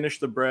 We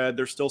finished the bread.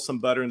 There's still some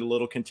butter in the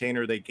little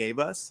container they gave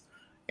us.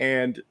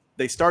 And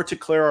they start to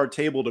clear our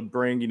table to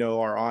bring,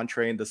 our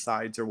entree and the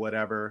sides or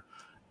whatever.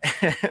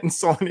 And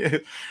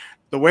Sonia,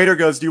 the waiter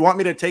goes, "Do you want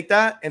me to take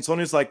that?" And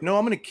Sonia's like, "No,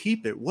 I'm going to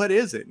keep it. What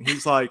is it?" And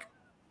he's like,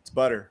 "It's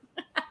butter."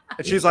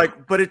 And she's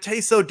like, "But it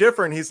tastes so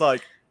different." He's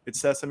like, "It's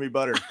sesame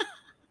butter."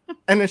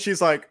 And then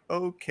she's like,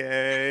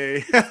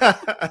 "Okay."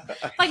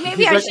 Like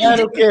maybe I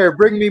don't care.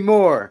 Bring me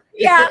more.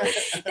 Yeah.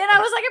 Then I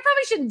was like, I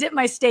probably shouldn't dip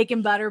my steak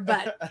in butter,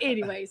 but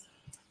anyways.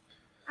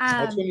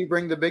 That's when you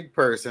bring the big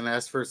purse and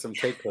ask for some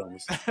take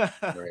homes.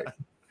 Right.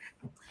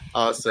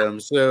 Awesome.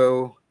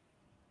 So,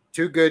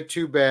 too good,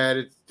 too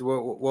bad.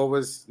 What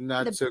was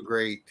not so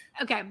great?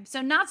 Okay,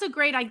 so not so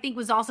great, I think,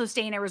 was also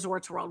staying at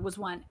Resorts World was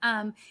one.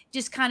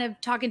 Just kind of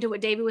talking to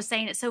what David was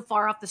saying, it's so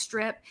far off the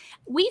strip.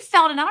 We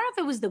felt, and I don't know if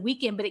it was the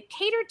weekend, but it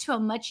catered to a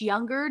much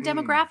younger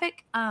demographic.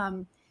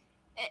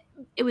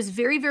 It was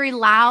very, very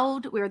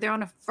loud. We were there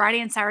on a Friday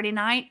and Saturday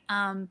night.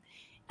 And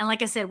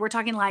like I said, we're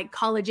talking like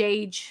college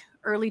age,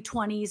 early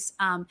 20s.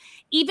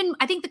 Even,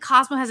 I think the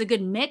Cosmo has a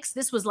good mix.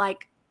 This was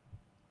like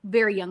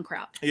very young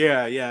crowd.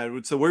 Yeah.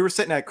 So we were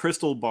sitting at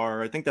Crystal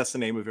Bar. I think that's the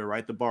name of it,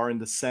 right? The bar in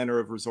the center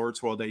of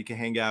Resorts World that you can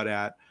hang out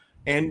at.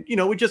 And,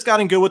 we just got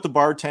in good with the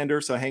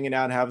bartender. So hanging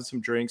out, having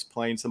some drinks,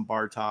 playing some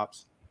bar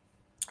tops.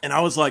 And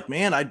I was like,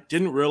 man, I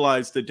didn't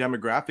realize the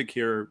demographic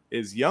here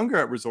is younger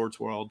at Resorts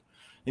World.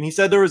 And he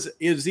said it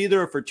was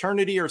either a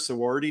fraternity or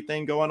sorority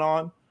thing going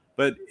on,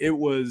 but it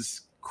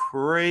was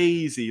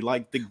crazy.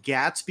 Like the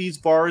Gatsby's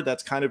bar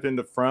that's kind of in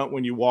the front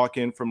when you walk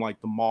in from like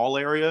the mall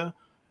area.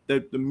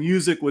 The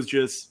music was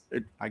just,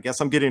 I guess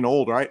I'm getting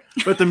old, right?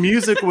 But the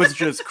music was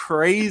just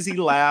crazy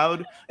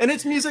loud. And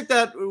it's music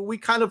that we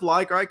kind of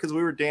like, right? Because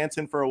we were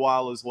dancing for a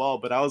while as well.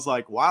 But I was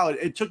like, wow,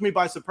 it took me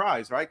by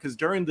surprise, right? Because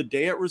during the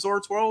day at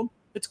Resorts World,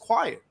 it's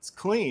quiet, it's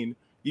clean.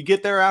 You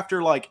get there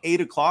after like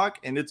 8 o'clock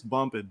and it's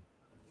bumping.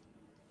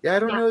 Yeah, I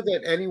don't know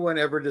that anyone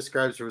ever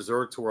describes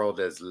Resorts World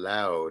as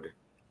loud,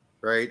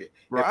 right?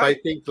 If I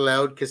think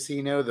loud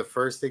casino, the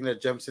first thing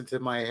that jumps into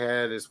my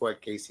head is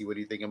what, Casey? What do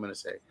you think I'm going to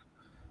say?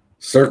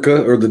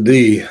 Circa or the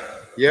D.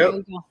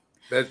 Yep,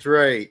 that's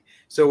right.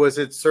 So was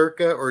it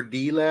Circa or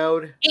D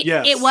loud?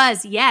 Yes. It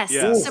was, yes.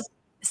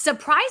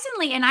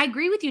 Surprisingly, and I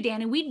agree with you,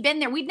 Dan, and we'd been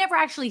there. We'd never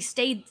actually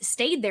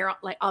stayed there,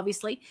 like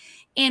obviously.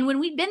 And when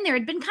we'd been there,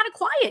 it'd been kind of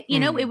quiet.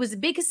 It was a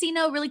big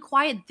casino, really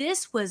quiet.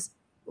 This was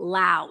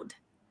loud.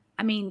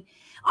 I mean,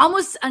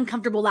 almost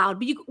uncomfortable loud.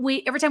 But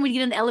every time we'd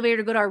get in the elevator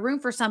to go to our room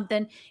for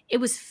something, it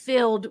was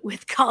filled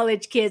with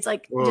college kids.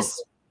 Like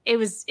it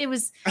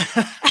was,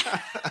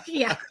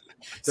 yeah.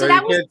 So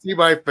you can't see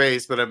my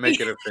face, but I'm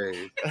making a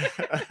face.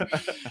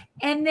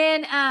 And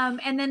then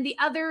the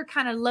other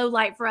kind of low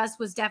light for us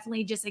was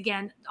definitely just,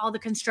 again, all the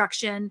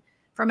construction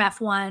from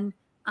F1,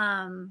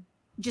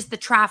 just the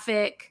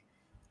traffic.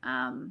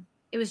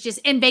 It was just,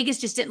 and Vegas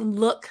just didn't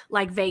look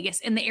like Vegas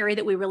in the area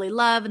that we really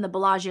love, in the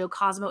Bellagio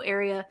Cosmo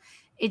area.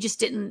 It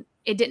just didn't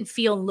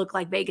feel and look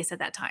like Vegas at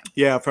that time.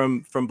 Yeah,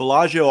 from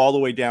Bellagio all the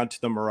way down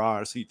to the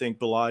Mirage. So you think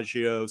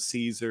Bellagio,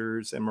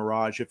 Caesars, and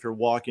Mirage. If you're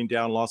walking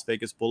down Las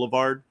Vegas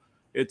Boulevard,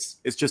 it's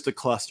just a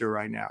cluster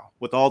right now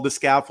with all the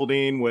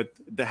scaffolding, with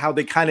how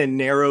they kind of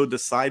narrowed the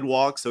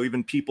sidewalk. So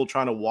even people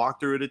trying to walk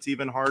through it, it's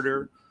even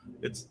harder.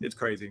 It's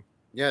crazy.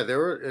 Yeah, there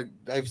were.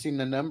 I've seen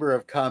a number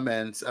of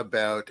comments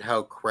about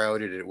how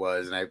crowded it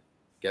was, and I'm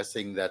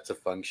guessing that's a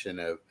function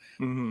of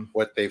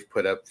what they've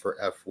put up for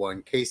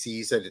F1. Casey,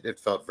 you said it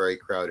felt very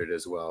crowded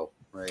as well,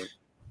 right?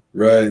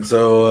 Right.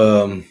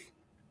 So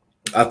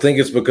I think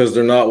it's because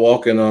they're not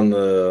walking on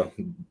the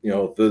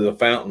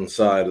fountain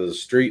side of the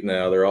street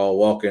now. They're all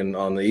walking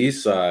on the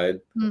east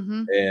side,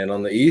 and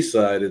on the east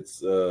side,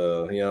 it's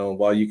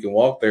while you can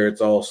walk there,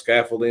 it's all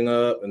scaffolding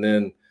up, and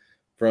then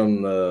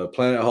from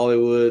Planet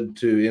Hollywood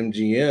to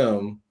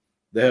MGM,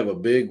 they have a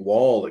big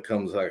wall that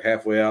comes like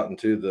halfway out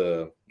into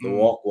the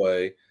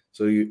walkway.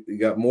 So you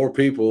got more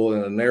people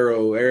in a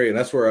narrow area. And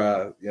that's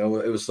where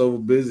it was so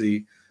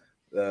busy.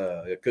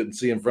 I couldn't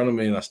see in front of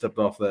me, and I stepped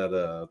off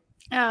that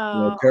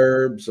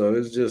curb. So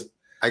it's just.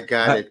 I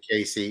got it,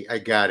 Casey. I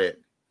got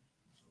it.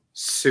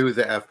 Sue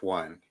the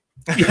F1.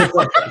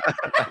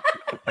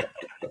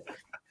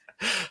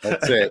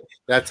 That's it.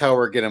 That's how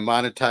we're going to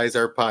monetize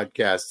our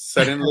podcast.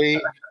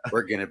 Suddenly,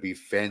 we're going to be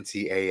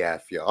fancy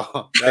AF,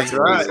 y'all. That's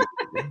right.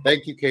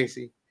 Thank you,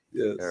 Casey.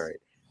 Yes. All right.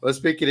 Well,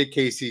 speaking of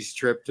Casey's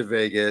trip to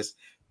Vegas,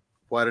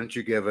 why don't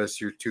you give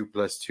us your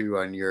 2+2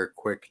 on your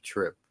quick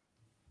trip?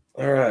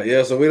 All right.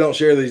 Yeah. So we don't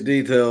share these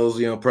details,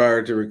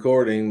 prior to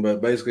recording,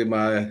 but basically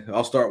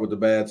I'll start with the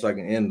bad so I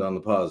can end on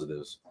the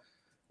positives.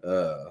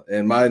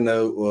 And my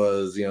note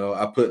was,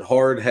 I put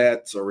hard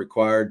hats are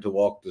required to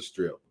walk the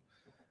strip.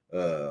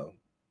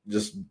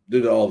 Just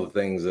due to all the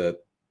things that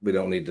we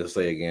don't need to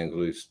say again because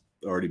we've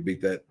already beat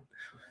that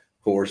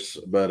horse.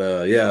 But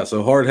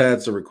so hard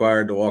hats are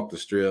required to walk the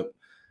strip.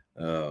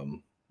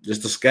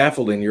 Just the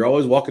scaffolding, you're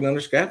always walking under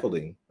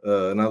scaffolding.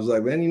 And I was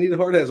like, man, you need a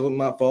hard hat so it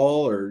might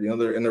fall, or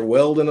they're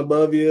welding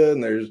above you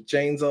and there's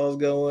chainsaws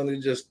going.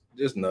 It's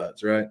just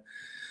nuts, right?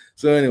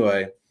 So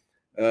anyway,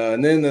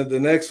 and then the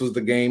next was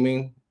the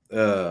gaming.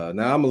 Now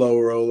I'm a low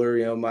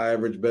roller, my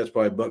average bet's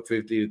probably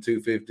 $150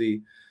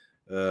 to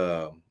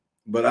 $250.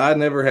 But I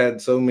never had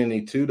so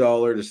many $2 to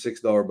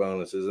 $6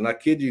 bonuses. And I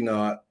kid you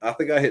not, I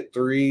think I hit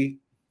 3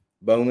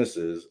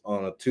 bonuses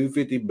on a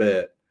 $250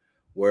 bet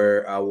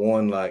where I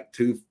won like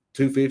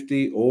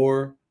 $250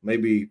 or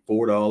maybe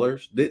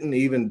 $4. Didn't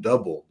even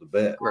double the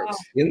bet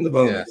in the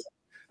bonus. Yeah.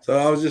 So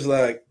I was just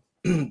like,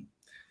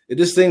 it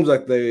just seems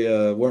like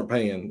they weren't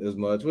paying as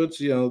much, which,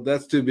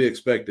 that's to be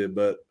expected.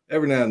 But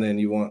every now and then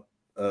you want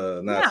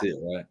a nice hit,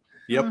 right?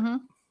 Yep.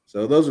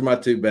 So those are my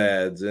 2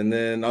 bads. And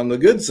then on the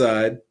good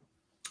side,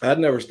 I'd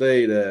never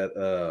stayed at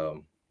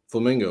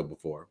Flamingo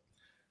before.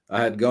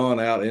 I had gone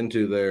out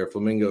into their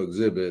Flamingo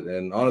exhibit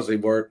and honestly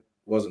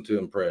wasn't too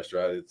impressed,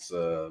 right? It's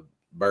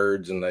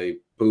birds and they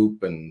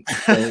poop and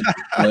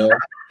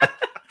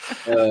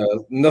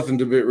nothing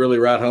to really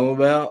write home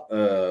about.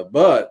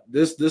 But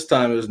this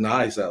time it was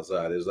nice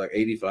outside. It was like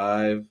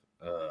 85.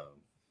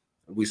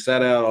 We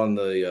sat out on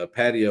the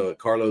patio at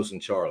Carlos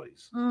and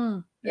Charlie's.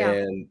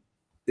 And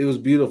it was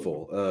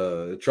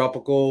beautiful.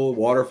 Tropical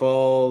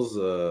waterfalls,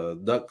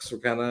 ducks were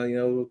kind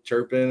of,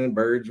 chirping and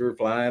birds were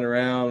flying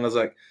around. And I was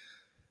like,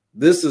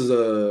 this is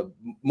a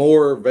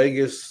more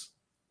Vegas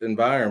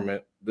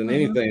environment than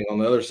anything on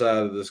the other side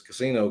of this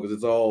casino because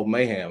it's all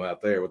mayhem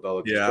out there with all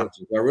the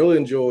construction. I really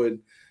enjoyed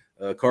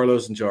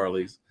Carlos and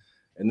Charlie's.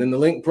 And then the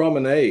Link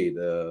Promenade,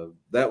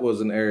 that was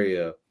an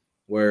area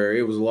where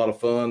it was a lot of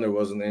fun. There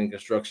wasn't any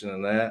construction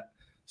in that.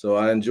 So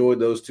I enjoyed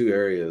those 2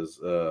 areas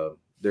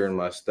during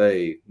my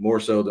stay, more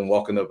so than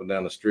walking up and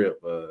down the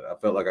strip. I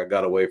felt like I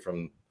got away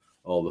from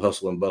all the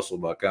hustle and bustle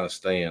by kind of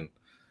staying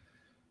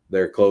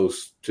there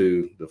close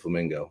to the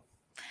Flamingo.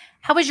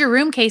 How was your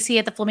room, Casey,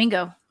 at the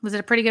Flamingo? Was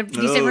it a pretty good,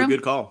 decent room?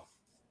 Good call.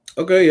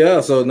 Okay,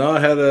 yeah. So now I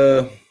had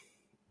a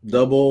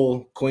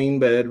double queen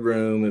bed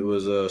room. It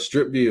was a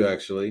strip view,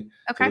 actually.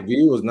 Okay. So the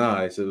view was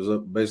nice. It was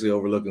basically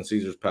overlooking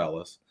Caesar's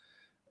Palace.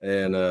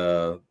 And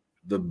the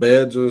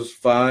beds was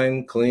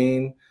fine,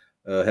 clean.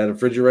 Had a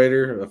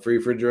refrigerator, a free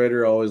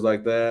refrigerator, always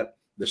like that.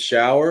 The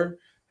shower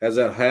has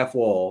that half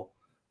wall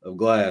of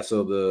glass,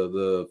 so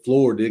the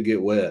floor did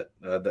get wet,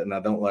 and I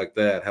don't like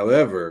that.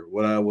 However,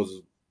 what I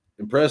was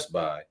impressed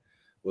by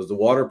was the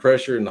water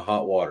pressure and the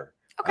hot water.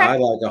 Okay. I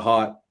like a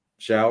hot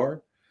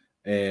shower,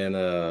 and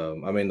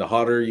the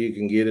hotter you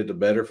can get it, the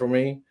better for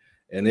me.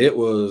 And it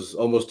was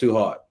almost too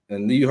hot,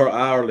 and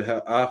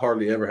I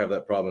hardly ever have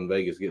that problem in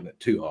Vegas getting it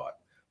too hot.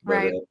 But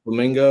right.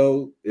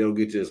 Flamingo, it'll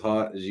get you as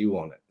hot as you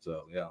want it.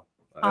 So yeah.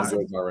 Awesome.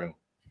 I enjoyed my room.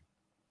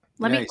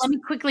 Let me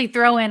quickly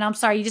throw in. I'm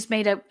sorry, you just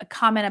made a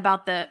comment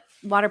about the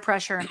water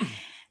pressure.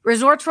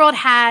 Resorts World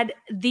had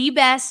the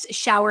best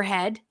shower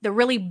head, the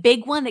really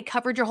big one that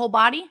covered your whole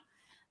body.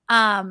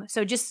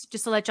 So just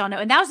to let y'all know,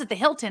 and that was at the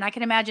Hilton. I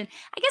can imagine.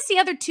 I guess the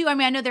other two, I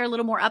mean, I know they're a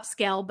little more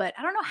upscale, but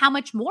I don't know how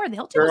much more the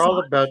Hilton They're was all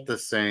on. about the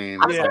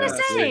same. I was gonna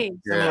honestly. say,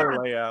 Yeah.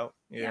 Similar layout.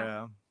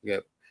 Yeah.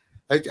 Yep.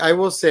 I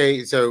will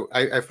say, so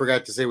I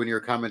forgot to say when you were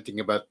commenting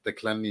about the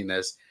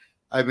cleanliness,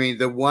 I mean,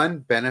 the one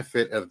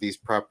benefit of these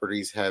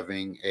properties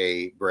having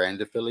a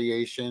brand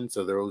affiliation,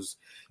 so those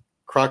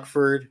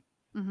Crockford,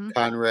 Mhm.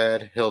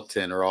 Conrad,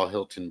 Hilton are all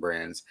Hilton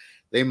brands.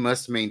 They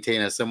must maintain,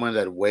 as someone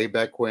that way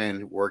back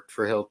when worked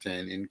for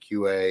Hilton in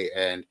QA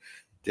and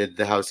did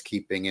the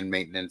housekeeping and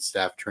maintenance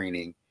staff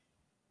training.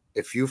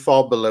 If you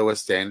fall below a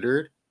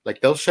standard,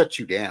 like they'll shut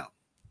you down.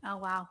 Oh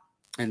wow.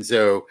 And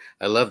so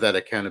I love that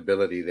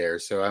accountability there.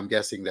 So I'm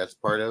guessing that's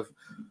part of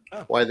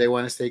why they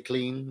want to stay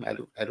clean.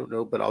 I don't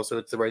know, but also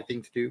it's the right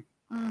thing to do.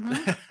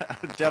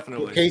 Mhm.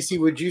 Definitely. Casey,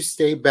 would you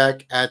stay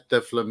back at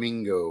the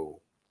Flamingo?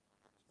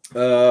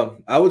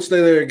 I would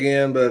stay there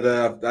again, but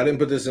I didn't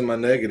put this in my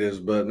negatives.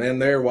 But man,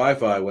 their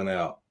Wi-Fi went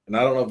out, and I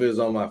don't know if it was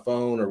on my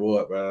phone or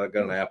what. But I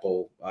got an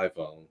Apple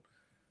iPhone,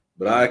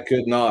 but I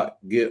could not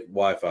get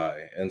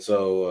Wi-Fi, and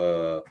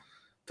so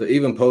to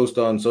even post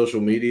on social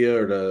media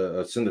or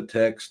to send a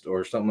text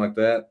or something like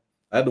that,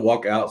 I had to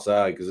walk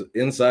outside because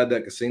inside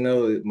that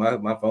casino,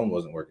 my phone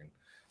wasn't working.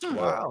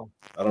 Wow.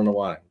 I don't know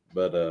why,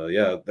 but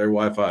yeah, their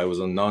Wi-Fi was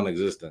a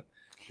non-existent.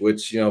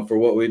 Which for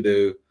what we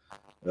do.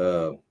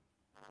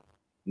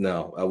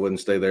 No, I wouldn't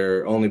stay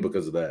there only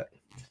because of that.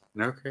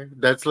 Okay,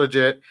 that's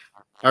legit.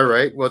 All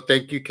right. Well,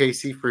 thank you,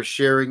 Casey, for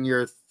sharing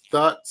your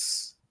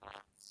thoughts.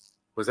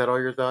 Was that all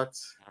your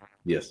thoughts?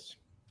 Yes.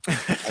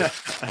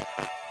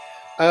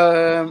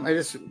 I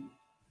just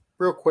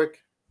real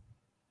quick.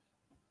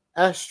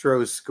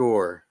 Astros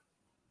score.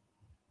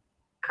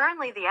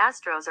 Currently, the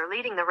Astros are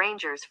leading the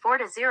Rangers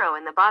 4-0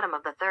 in the bottom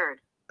of the third.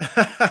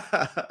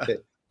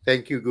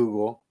 Thank you,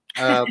 Google.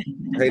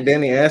 Hey,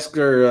 Danny, ask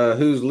her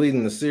who's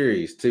leading the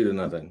series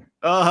 2-0.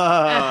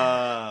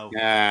 Nah,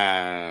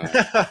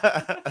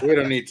 we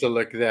don't need to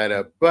look that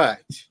up.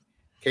 But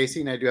Casey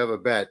and I do have a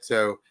bet.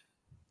 So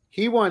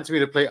he wants me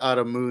to play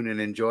Autumn Moon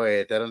and enjoy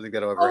it. I don't think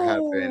that'll ever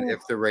happen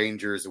if the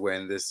Rangers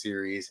win this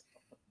series.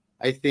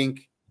 I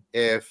think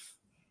when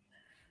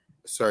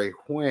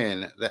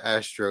the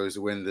Astros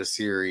win the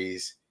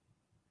series.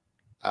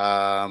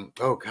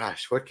 Oh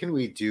gosh, what can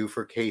we do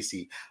for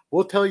Casey?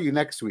 We'll tell you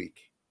next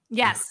week.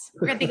 Yes,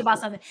 we're gonna think about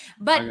something.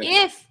 But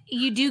if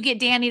you do get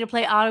Danny to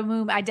play Auto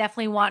Moon, I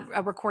definitely want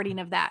a recording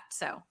of that.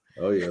 So.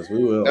 Oh yes,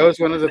 we will. That was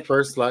one of the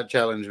first slot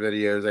challenge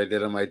videos I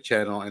did on my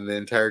channel, and the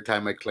entire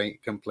time I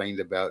complained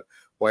about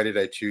why did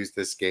I choose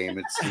this game?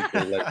 It's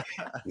stupid.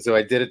 So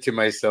I did it to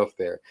myself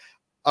there.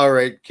 All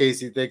right,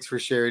 Casey, thanks for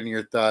sharing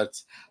your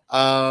thoughts.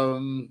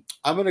 I'm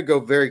gonna go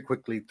very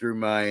quickly through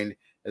mine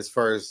as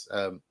far as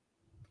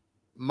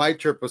my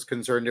trip was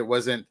concerned. It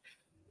wasn't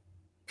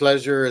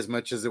pleasure as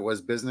much as it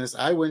was business.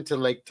 I went to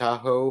Lake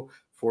Tahoe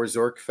for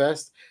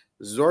Zorkfest.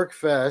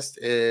 Zorkfest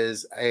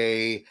is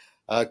a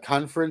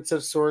conference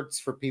of sorts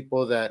for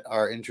people that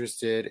are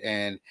interested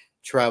in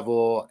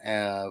travel,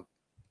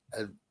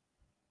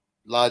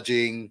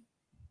 lodging,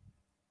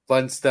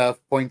 fun stuff,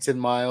 points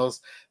and miles.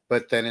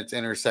 But then it's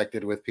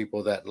intersected with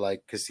people that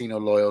like casino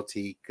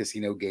loyalty,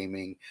 casino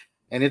gaming.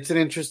 And it's an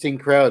interesting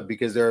crowd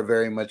because there are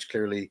very much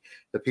clearly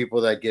the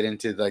people that get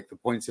into like the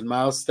points and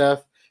miles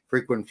stuff,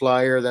 frequent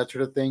flyer, that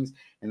sort of things,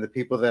 and the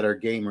people that are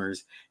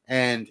gamers.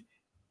 And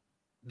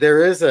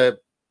there is a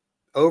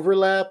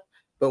overlap,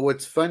 but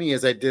what's funny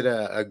is I did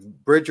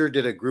Bridger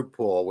did a group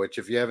poll, which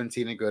if you haven't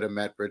seen it, go to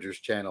Matt Bridger's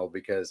channel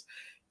because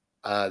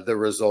the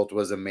result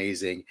was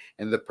amazing.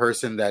 And the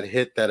person that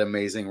hit that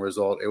amazing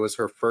result, it was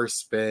her first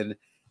spin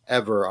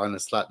ever on a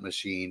slot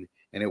machine,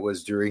 and it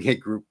was during a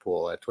group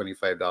pool at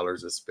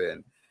 $25 a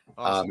spin.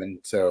 Awesome. And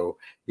so,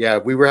 yeah,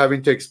 we were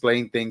having to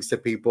explain things to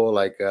people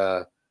like,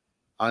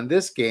 on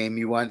this game,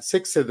 you want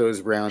 6 of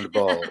those round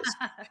balls.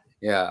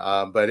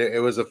 Yeah, but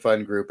it was a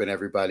fun group, and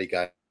everybody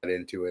got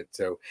into it.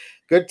 So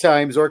good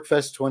times.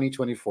 Orkfest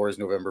 2024 is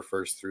November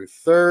 1st through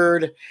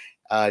 3rd.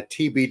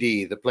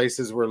 TBD, the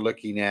places we're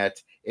looking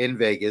at in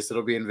Vegas.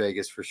 It'll be in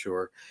Vegas for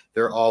sure.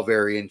 They're all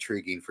very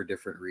intriguing for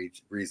different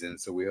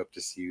reasons, so we hope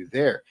to see you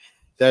there.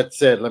 That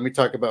said, let me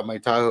talk about my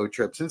Tahoe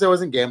trip. Since I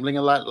wasn't gambling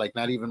a lot, like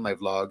not even my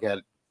vlog had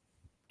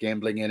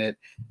gambling in it,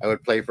 I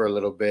would play for a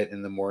little bit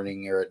in the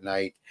morning or at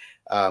night,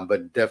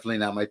 but definitely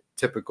not my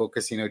typical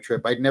casino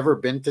trip. I'd never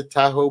been to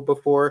Tahoe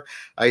before.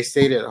 I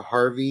stayed at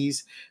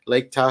Harvey's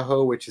Lake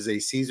Tahoe, which is a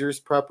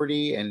Caesars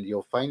property, and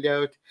you'll find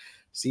out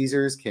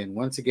Caesars can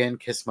once again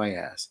kiss my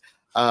ass.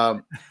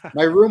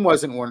 My room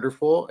wasn't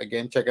wonderful.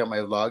 Again, check out my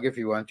vlog if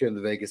you want to on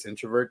the Vegas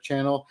Introvert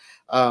channel.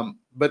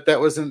 But that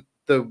wasn't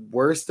the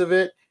worst of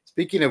it.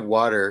 Speaking of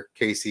water,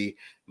 Casey,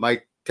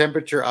 my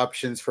temperature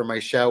options for my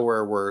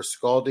shower were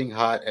scalding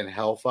hot and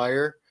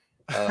hellfire.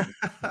 Wow.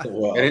 I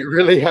didn't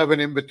really have an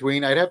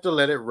in-between. I'd have to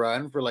let it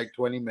run for like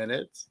 20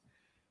 minutes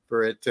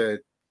for it to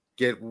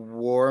get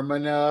warm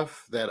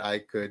enough that I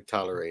could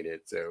tolerate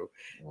it. So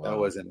that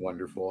wasn't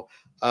wonderful.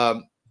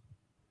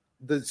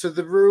 So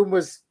the room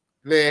was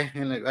meh,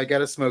 and I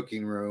got a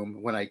smoking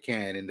room when I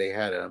can, and they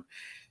had them.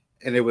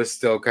 and it was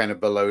still kind of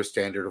below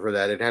standard for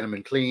that. It hadn't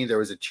been cleaned. There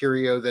was a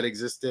Cheerio that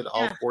existed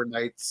all 4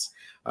 nights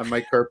on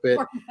my carpet.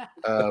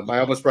 I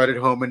almost brought it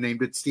home and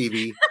named it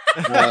Stevie.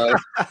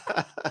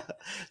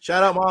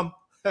 Shout out, Mom.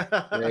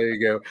 There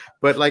you go.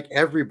 But like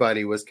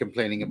everybody was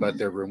complaining about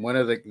their room. One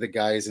of the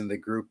guys in the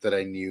group that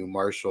I knew,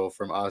 Marshall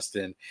from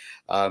Austin,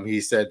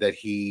 he said that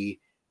he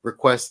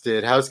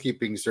requested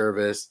housekeeping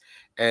service,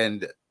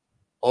 and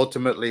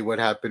ultimately what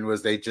happened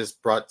was they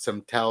just brought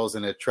some towels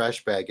in a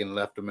trash bag and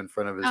left them in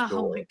front of his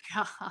door. Oh my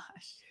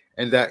gosh.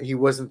 And that he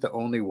wasn't the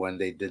only one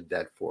they did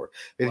that for.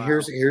 And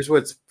Wow. here's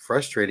what's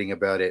frustrating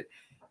about it.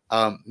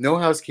 No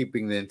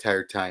housekeeping the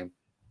entire time.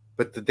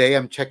 But the day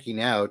I'm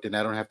checking out and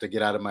I don't have to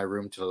get out of my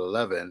room till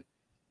 11,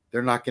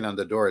 they're knocking on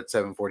the door at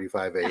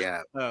 7:45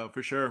 a.m. Oh,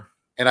 for sure.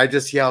 And I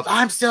just yelled,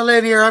 "I'm still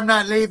in here. I'm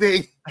not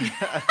leaving."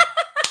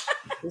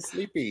 I'm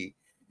sleepy.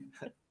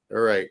 All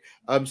right.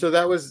 So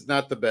that was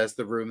not the best,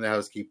 the room, the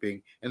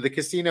housekeeping. And the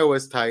casino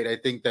was tight. I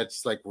think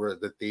that's like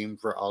the theme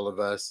for all of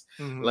us.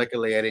 Mhm.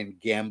 Luckily, I didn't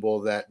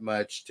gamble that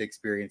much to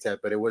experience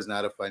that, but it was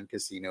not a fun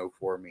casino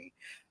for me.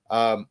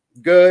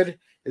 Good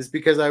is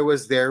because I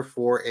was there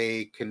for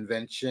a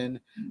convention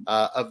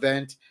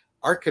event.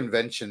 Our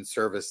convention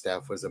service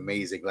staff was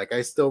amazing. Like,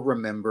 I still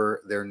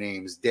remember their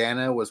names.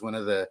 Dana was one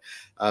of the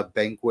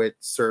banquet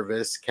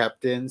service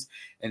captains,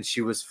 and she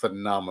was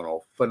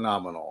phenomenal.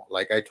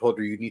 Like, I told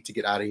her, you need to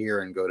get out of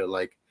here and go to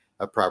like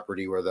a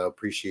property where they'll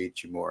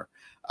appreciate you more.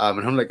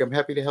 And I'm like, I'm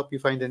happy to help you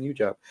find a new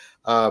job.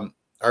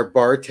 Our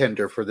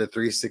bartender for the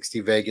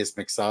 360 Vegas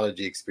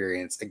mixology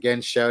experience.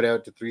 Again, shout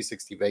out to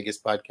 360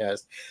 Vegas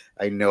podcast.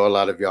 I know a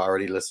lot of y'all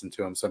already listened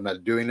to them, so I'm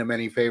not doing them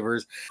any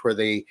favors. Where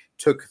they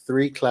took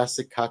 3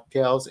 classic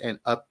cocktails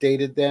and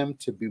updated them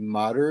to be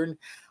modern,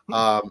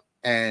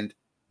 and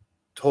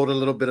told a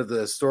little bit of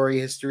the story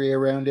history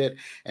around it,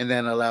 and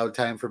then allowed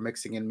time for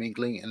mixing and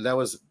mingling. And that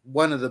was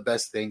one of the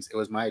best things. It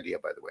was my idea,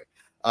 by the way.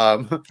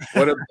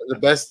 One of the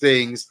best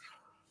things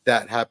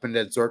that happened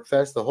at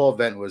Zorkfest. The whole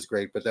event was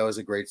great, but that was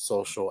a great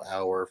social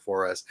hour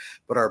for us.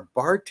 But our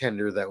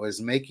bartender that was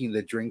making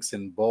the drinks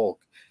in bulk,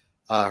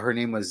 her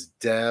name was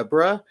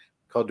Deborah,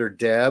 called her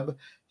Deb.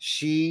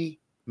 She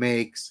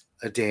makes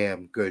a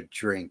damn good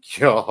drink,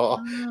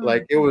 y'all.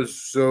 Like, it was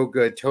so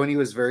good. Tony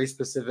was very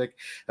specific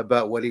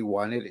about what he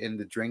wanted in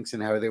the drinks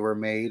and how they were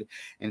made,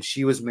 and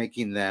she was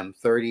making them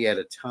 30 at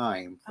a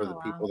time for the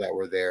people that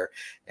were there,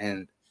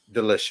 and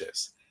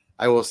delicious.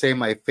 I will say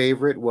my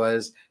favorite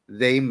was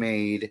Deb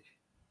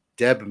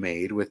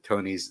made with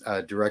Tony's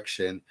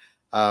direction,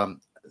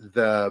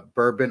 the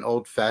bourbon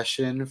old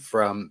fashioned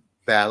from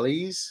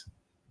Bally's.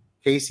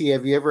 Casey,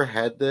 have you ever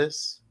had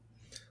this?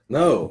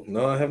 No,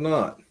 I have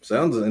not.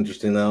 Sounds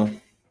interesting though.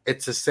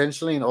 It's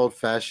essentially an old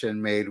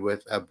fashioned made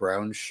with a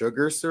brown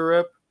sugar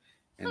syrup,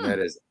 and that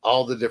is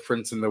all the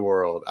difference in the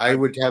world. I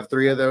would have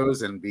 3 of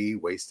those and be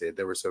wasted.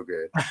 They were so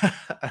good.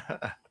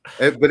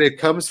 But it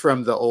comes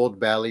from the old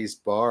Bally's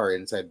bar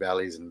inside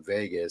Bally's in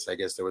Vegas. I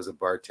guess there was a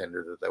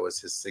bartender that was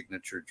his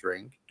signature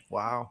drink.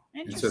 Wow.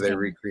 And so they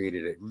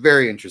recreated it.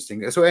 Very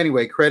interesting. So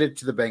anyway, credit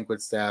to the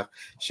banquet staff.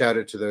 Shout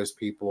out to those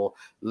people.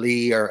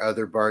 Lee, our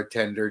other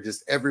bartender,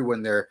 just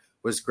everyone there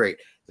was great.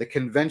 The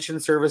convention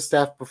service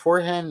staff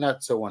beforehand,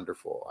 not so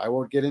wonderful. I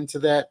won't get into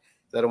that.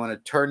 I don't want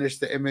to tarnish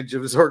the image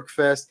of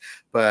Zorkfest,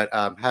 but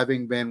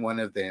having been one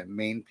of the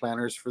main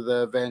planners for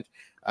the event,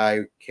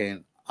 I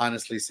can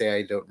honestly say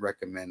I don't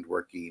recommend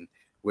working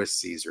with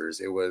Caesars.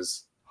 It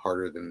was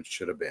harder than it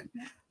should have been.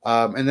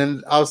 And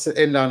then I'll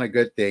end on a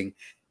good thing.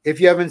 If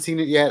you haven't seen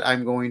it yet,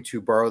 I'm going to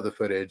borrow the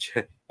footage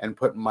and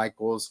put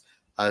Michael's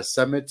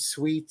Summit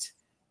Suite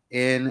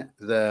in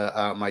the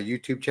my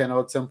YouTube channel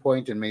at some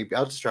point, and maybe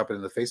I'll just drop it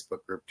in the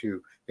Facebook group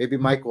too. Maybe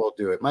Michael will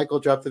do it. Michael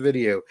dropped the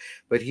video,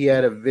 but he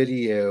had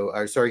he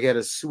had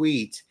a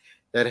suite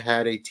that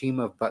had a team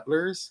of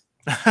butlers.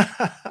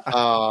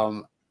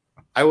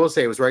 I will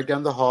say it was right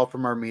down the hall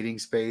from our meeting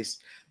space,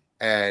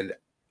 and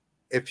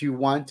if you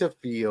want to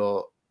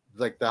feel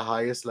like the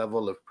highest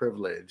level of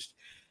privileged,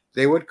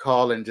 they would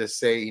call and just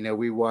say,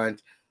 we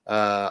want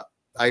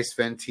ice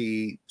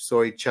venti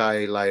soy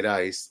chai light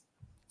ice.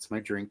 It's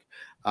my drink.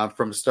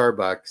 From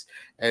Starbucks,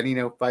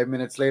 and 5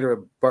 minutes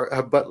later,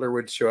 a butler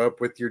would show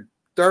up with your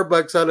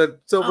Starbucks on a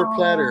silver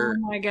platter.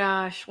 Oh my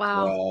gosh!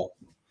 Wow.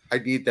 I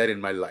need that in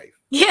my life.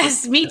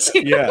 Yes, me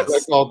too. Yes,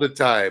 like all the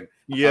time.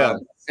 Yeah,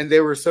 and they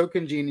were so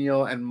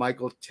congenial. And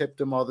Michael tipped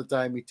them all the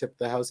time. He tipped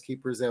the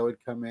housekeepers that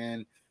would come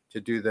in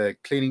to do the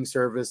cleaning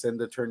service and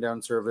the turn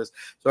down service.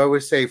 So I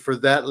would say for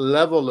that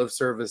level of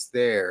service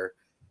there,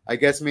 I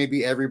guess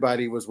maybe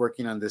everybody was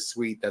working on this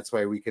suite. That's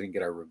why we couldn't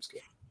get our rooms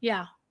clean.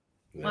 Yeah.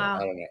 Wow.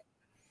 I don't know.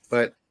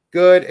 But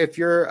good. If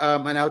you're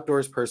an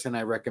outdoors person,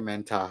 I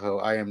recommend Tahoe.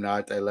 I am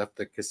not. I left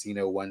the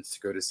casino once to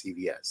go to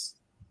CVS.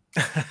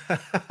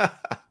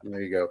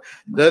 There you go.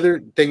 The other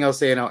thing I'll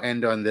say, and I'll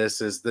end on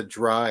this, is the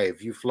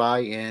drive. You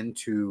fly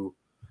into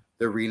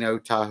the Reno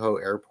Tahoe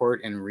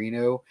Airport in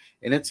Reno,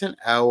 and it's an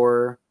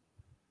hour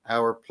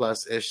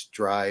plus-ish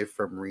drive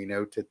from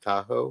Reno to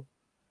Tahoe.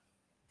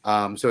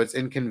 So it's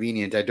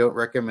inconvenient. I don't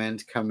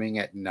recommend coming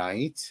at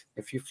night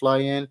if you fly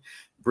in,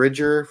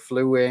 Bridger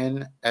flew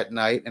in at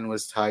night and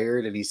was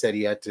tired, and he said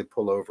he had to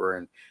pull over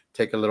and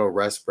take a little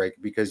rest break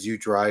because you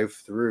drive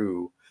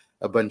through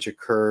a bunch of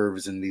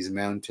curves in these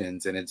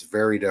mountains, and it's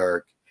very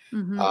dark.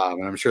 Mhm.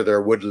 And I'm sure there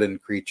are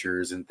woodland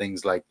creatures and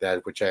things like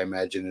that, which I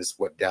imagine is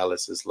what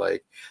Dallas is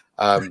like.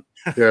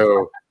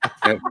 So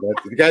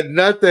you got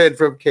nothing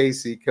from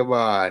Casey. Come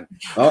on.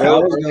 I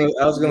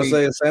was gonna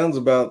say it sounds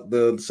about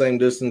the same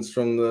distance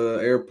from the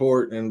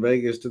airport in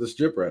Vegas to the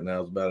Strip right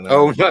now. It's about an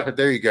hour. Oh,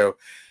 there you go.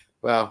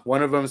 Well,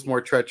 one of them is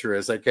more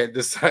treacherous. I can't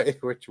decide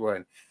which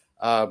one.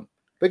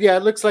 But yeah,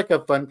 it looks like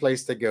a fun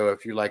place to go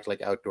if you like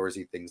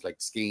outdoorsy things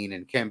like skiing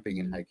and camping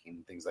and hiking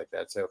and things like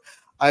that. So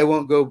I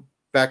won't go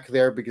back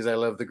there because I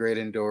love the great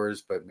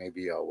indoors, but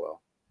maybe y'all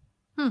will.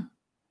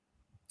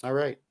 All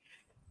right.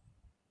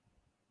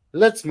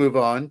 Let's move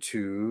on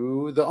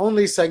to the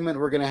only segment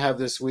we're going to have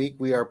this week.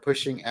 We are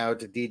pushing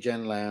out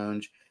DGen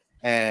Lounge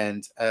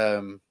and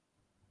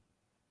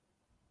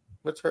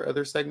what's our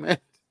other segment?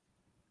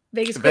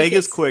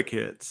 Vegas Quick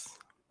Hits.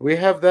 We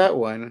have that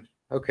one.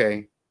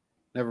 Okay.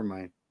 Never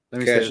mind. Let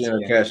me Cash say in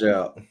or cash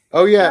out.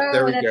 Oh, yeah.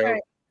 There we that's go.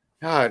 right.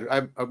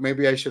 God,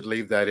 maybe I should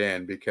leave that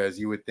in because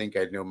you would think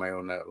I'd know my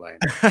own outline.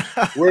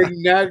 We're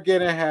not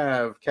going to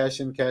have cash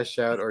in, cash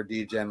out or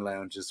DGen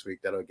Lounge this week.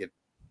 That'll get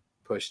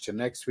pushed to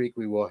next week.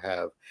 We will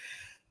have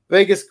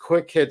Vegas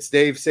Quick Hits.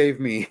 Dave,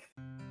 save me.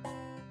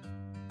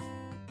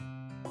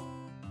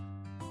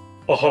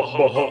 Las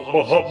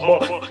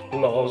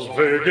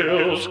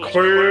Vegas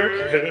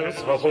Quick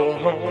Hits.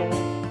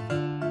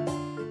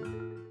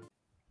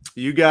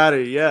 You got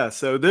it. Yeah.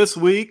 So this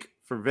week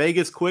for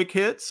Vegas Quick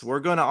Hits, we're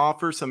going to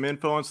offer some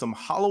info on some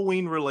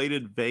Halloween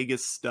related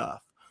Vegas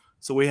stuff.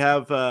 So we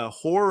have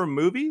horror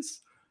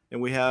movies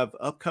and we have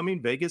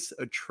upcoming Vegas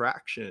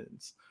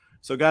attractions.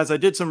 So guys, I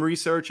did some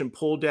research and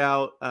pulled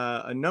out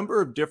a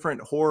number of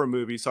different horror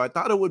movies. So I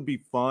thought it would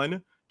be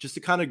fun just to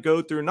kind of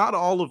go through, not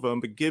all of them,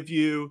 but give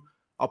you,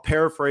 I'll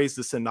paraphrase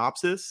the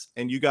synopsis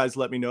and you guys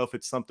let me know if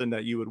it's something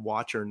that you would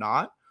watch or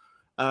not.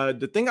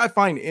 The thing I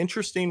find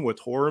interesting with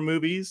horror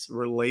movies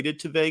related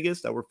to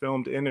Vegas that were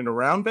filmed in and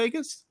around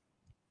Vegas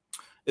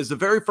is the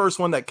very first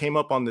one that came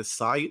up on this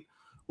site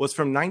was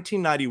from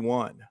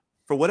 1991.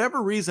 For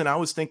whatever reason, I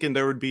was thinking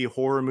there would be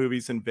horror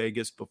movies in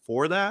Vegas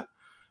before that,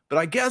 but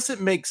I guess it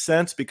makes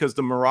sense because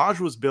the Mirage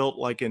was built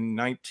like in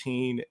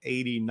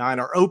 1989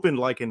 or opened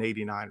like in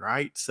 89,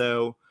 right?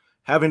 So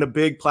having a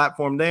big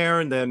platform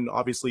there, and then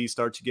obviously you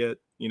start to get,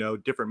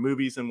 different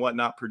movies and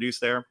whatnot produced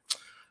there.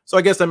 So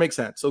I guess that makes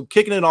sense. So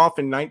kicking it off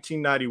in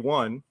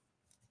 1991,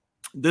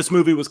 this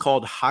movie was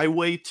called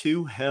Highway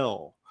to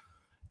Hell.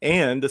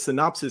 And the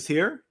synopsis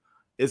here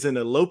is an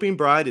eloping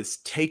bride is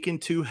taken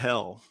to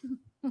hell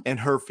and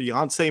her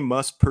fiance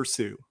must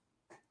pursue.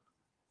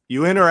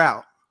 You in or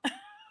out?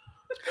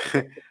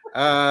 Yeah,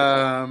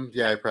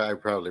 I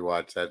probably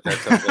watched that. That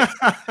sounds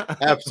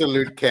like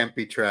absolute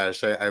campy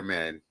trash. I'm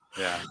in.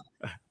 Yeah.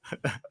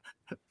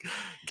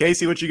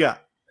 Casey, what you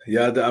got?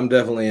 Yeah, I'm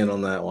definitely in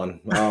on that one.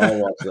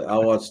 I'll watch it.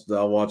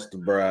 I'll watch the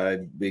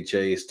bride be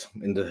chased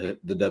into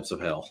the depths of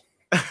hell.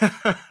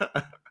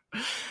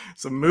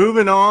 So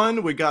moving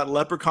on, we got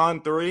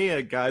Leprechaun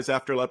 3. Guys,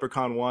 after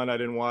Leprechaun 1, I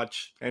didn't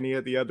watch any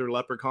of the other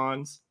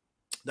Leprechauns.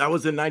 That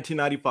was in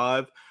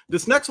 1995.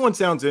 This next one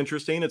sounds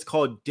interesting. It's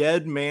called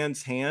Dead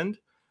Man's Hand,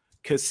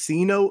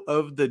 Casino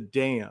of the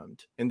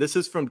Damned. And this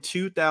is from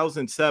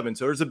 2007.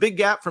 So there's a big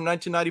gap from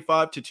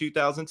 1995 to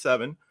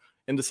 2007.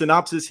 And the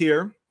synopsis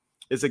here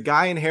is a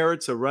guy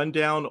inherits a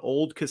rundown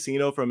old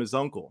casino from his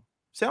uncle.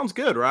 Sounds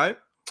good, right?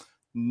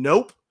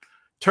 Nope.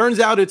 Turns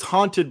out it's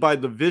haunted by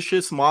the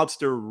vicious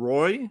mobster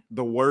Roy,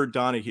 the Word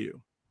Donahue.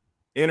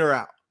 In or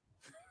out?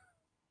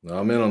 No,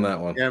 I'm in on that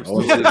one.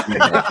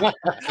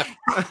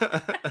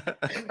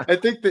 I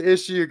think the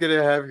issue you're going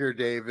to have here,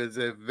 Dave, is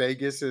if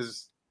Vegas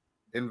is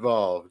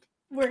involved.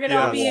 We're going to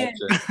all be in.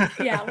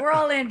 Yeah, we're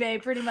all in,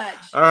 babe, pretty much.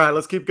 All right,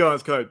 let's keep going.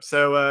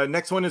 So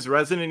next one is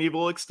Resident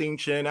Evil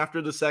Extinction.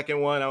 After the second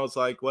one, I was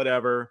like,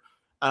 whatever.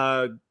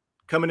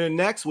 Coming in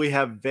next, we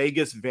have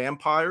Vegas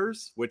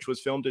Vampires, which was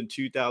filmed in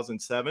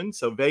 2007.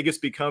 So Vegas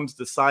becomes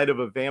the site of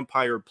a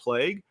vampire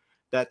plague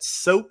that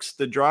soaks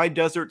the dry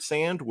desert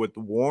sand with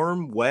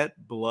warm, wet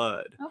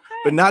blood.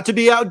 Okay. But not to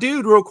be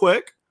outdoed real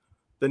quick.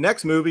 The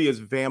next movie is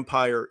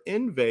Vampire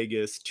in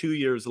Vegas 2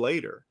 years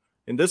later.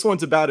 And this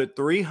one's about a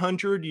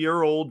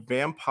 300-year-old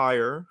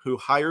vampire who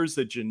hires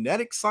a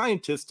genetic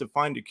scientist to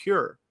find a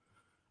cure.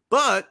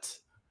 But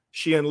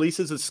she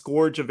unleashes a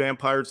scourge of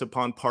vampires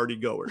upon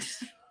partygoers.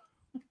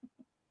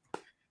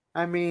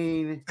 I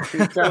mean,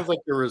 it sounds like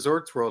the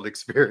Resorts World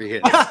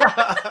experience.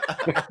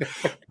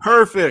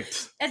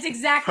 Perfect. That's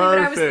exactly what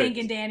I was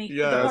thinking, Danny.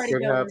 Yeah, that's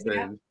what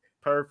happened.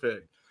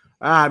 Perfect.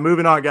 All right,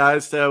 moving on,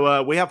 guys.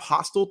 So we have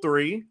Hostel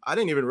 3. I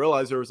didn't even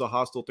realize there was a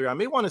Hostel 3. I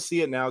may want to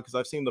see it now because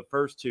I've seen the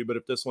first two, but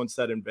if this one's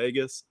set in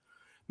Vegas,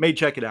 may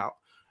check it out.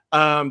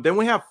 Then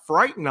we have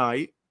Fright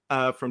Night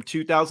from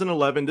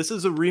 2011. This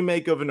is a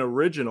remake of an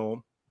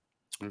original.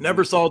 Mm-hmm.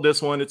 Never saw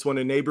this one. It's when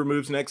a neighbor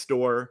moves next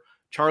door.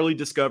 Charlie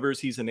discovers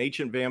he's an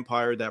ancient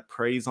vampire that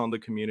preys on the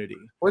community.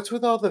 What's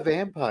with all the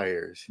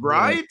vampires?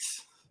 Right?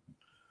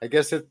 I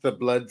guess it's the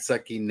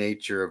blood-sucking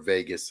nature of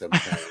Vegas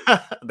sometimes.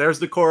 There's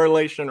the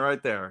correlation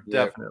right there.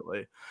 Yep.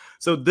 Definitely.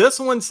 So this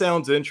one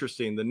sounds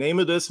interesting. The name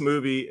of this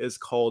movie is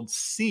called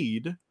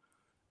Seed.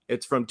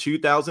 It's from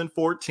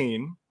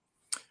 2014.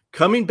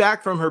 Coming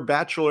back from her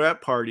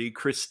bachelorette party,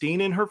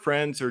 Christine and her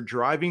friends are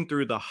driving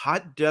through the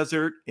hot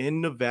desert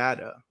in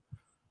Nevada,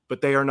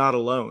 but they are not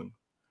alone.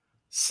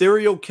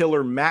 Serial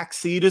killer Max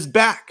Seed is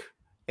back,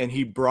 and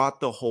he brought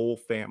the whole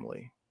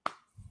family.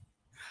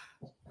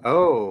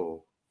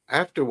 Oh, I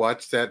have to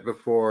watch that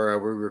before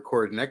we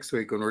record next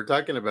week when we're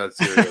talking about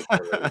serial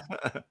killers.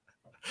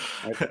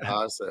 That's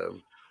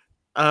awesome.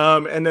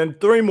 And then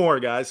 3 more,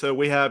 guys. So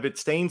we have It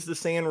Stains the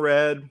Sand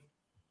Red.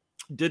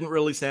 Didn't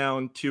really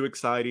sound too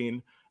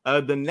exciting.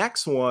 The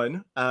next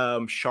one,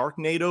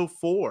 Sharknado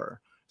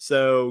 4.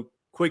 So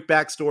quick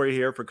backstory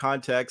here for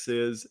context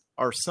is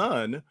our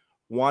son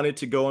wanted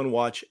to go and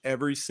watch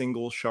every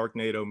single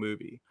Sharknado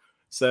movie.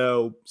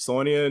 So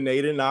Sonia,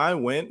 Nate, and I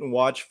went and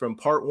watched from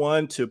part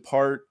 1 to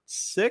part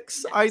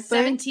 6, I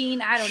think.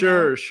 17, I don't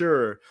know.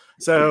 Sure.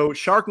 So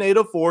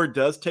Sharknado 4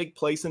 does take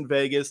place in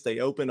Vegas. They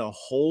open a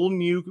whole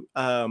new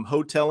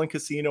hotel and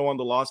casino on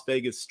the Las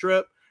Vegas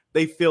Strip.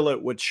 They fill it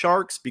with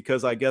sharks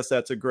because I guess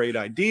that's a great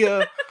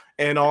idea.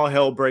 And all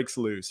hell breaks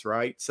loose,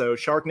 right? So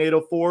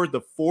Sharknado 4,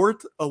 The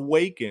Fourth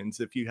Awakens.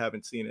 If you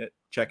haven't seen it,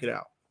 check it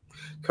out.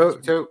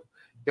 So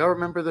y'all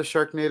remember the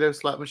Sharknado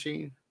slot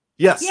machine?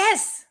 Yes.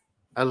 Yes.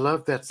 I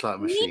love that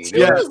slot machine. Me too.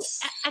 Yes.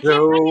 I can't find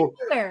So- it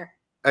anywhere.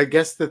 I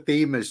guess the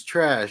theme is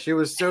trash. It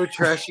was so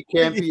trashy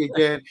campy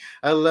again.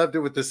 I loved it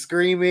with the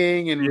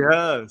screaming and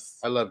Yes.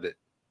 I loved it.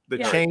 The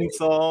Yeah.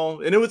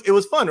 chainsaw. And it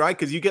was fun, right?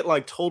 Because you get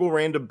like total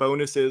random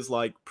bonuses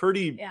like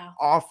pretty Yeah.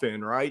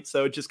 often, right?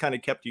 So it just kind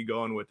of kept you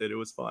going with it. It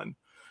was fun.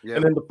 Yeah.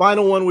 And then the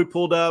final one we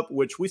pulled up,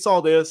 which we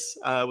saw this,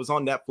 was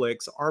on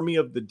Netflix, Army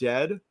of the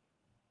Dead.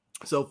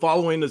 So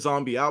following the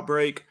zombie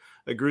outbreak,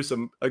 a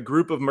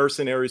group of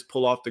mercenaries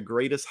pull off the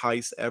greatest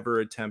heist ever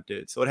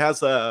attempted. So it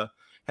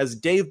has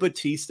Dave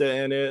Bautista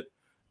in it.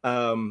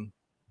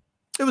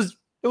 It was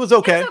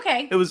okay. It's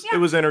okay. It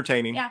was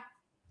entertaining. Yeah.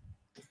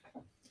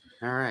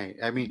 All right.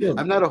 I mean, Yeah.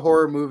 I'm not a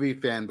horror movie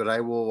fan, but I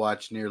will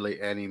watch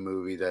nearly any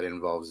movie that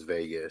involves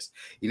Vegas.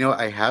 You know,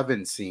 I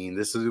haven't seen,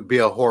 this would be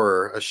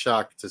a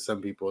shock to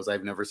some people, as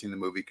I've never seen the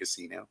movie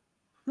Casino.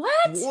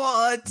 What?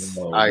 What?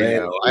 Oh, I man.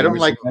 know. I don't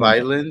like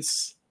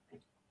violence,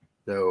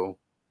 though.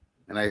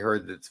 And I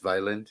heard it's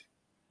violent.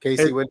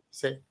 Casey, what did you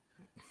say?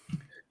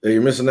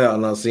 You're missing out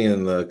on not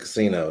seeing the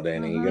Casino,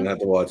 Danny. You're gonna have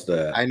to watch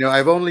that. I know.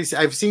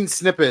 I've seen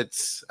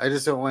snippets. I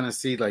just don't want to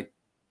see, like,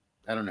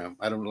 I don't know.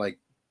 I don't like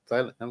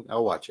violent.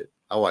 I'll watch it.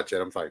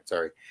 I'm fine.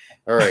 Sorry.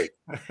 All right.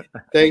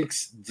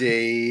 Thanks,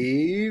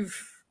 Dave.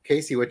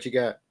 Casey, what you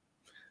got?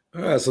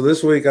 All right, so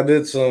this week I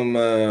did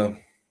some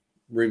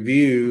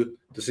review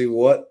to see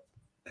what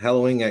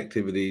Halloween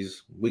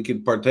activities we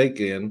could partake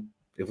in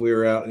if we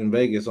were out in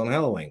Vegas on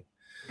Halloween.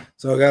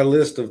 So I got a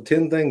list of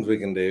 10 things we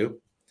can do.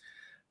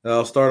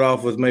 I'll start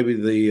off with maybe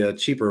the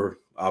cheaper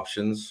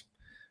options.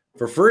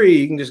 For free,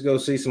 you can just go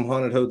see some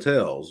haunted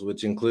hotels,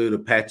 which include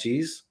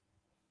Apache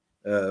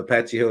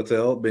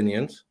Hotel at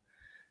Binion's.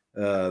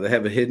 They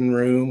have a hidden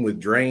room with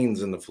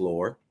drains in the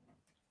floor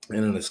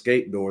and an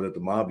escape door that the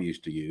mob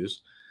used to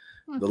use.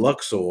 The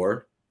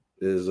Luxor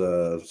is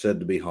said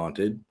to be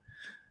haunted.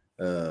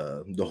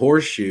 The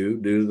Horseshoe,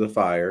 due to the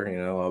fire,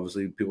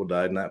 obviously people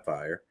died in that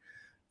fire.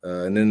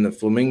 And then the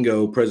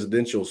Flamingo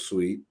Presidential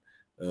Suite,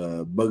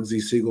 Bugsy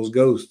Siegel's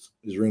ghost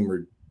is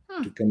rumored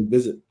to come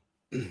visit.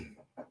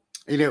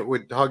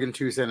 With Hog and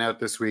Two sent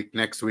out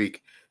next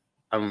week,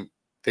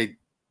 they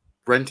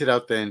rented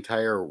out the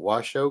entire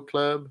Washoe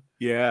Club.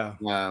 Yeah.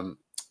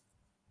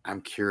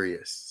 I'm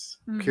curious.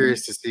 Mhm.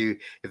 Curious to see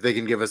if they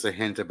can give us a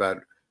hint about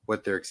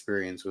what their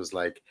experience was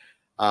like.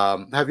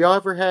 Have y'all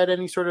ever had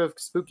any sort of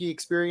spooky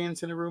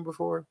experience in a room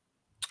before?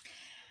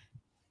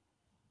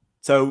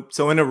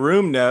 So in a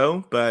room,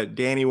 no, but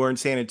Danny, we're in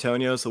San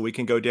Antonio, so we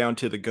can go down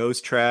to the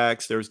ghost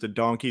tracks. There's the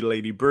Donkey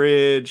Lady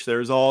Bridge.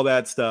 There's all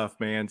that stuff,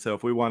 man. So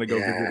if we want to go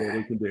visit it,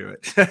 we can do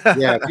it.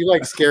 Yeah, if you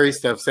like scary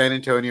stuff, San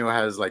Antonio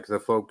has like the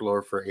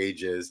folklore for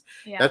ages.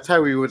 Yeah. That's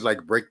how we would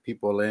like break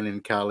people in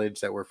college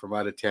that were from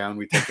out of town.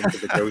 We take them to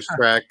the ghost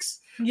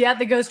tracks. Yeah,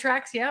 the ghost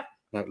tracks. Yep.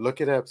 Now,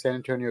 look it up, San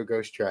Antonio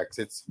ghost tracks.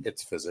 It's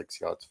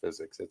physics, y'all. It's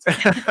physics.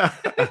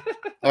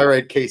 All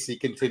right, Casey,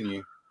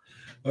 continue.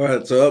 All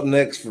right, so up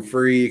next for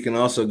free, you can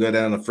also go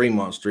down to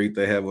Fremont Street.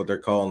 They have what they're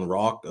calling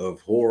Rock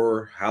of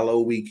Horror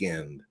Hallow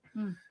Weekend.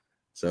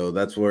 So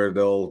that's where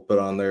they'll put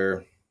on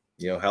their,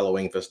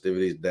 Halloween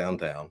festivities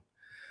downtown.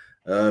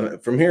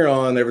 From here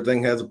on,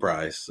 everything has a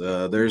price.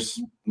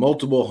 There's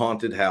multiple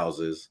haunted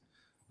houses.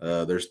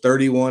 There's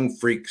 31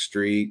 Freak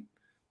Street.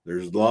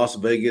 There's Las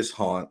Vegas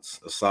Haunts,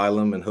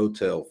 Asylum, and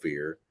Hotel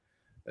Fear.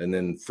 And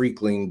then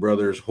Freakling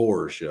Brothers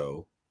Horror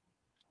Show.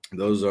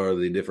 Those are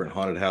the different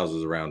haunted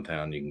houses around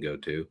town you can go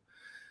to.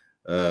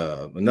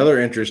 Another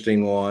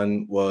interesting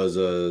one was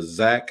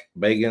Zach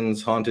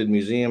Bagans Haunted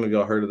Museum. Have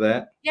y'all heard of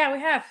that? Yeah, we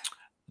have.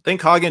 I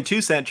think Hagen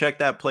 2 Cent checked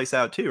that place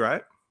out too,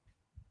 right?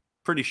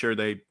 pretty sure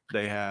they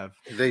have.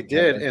 They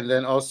did, and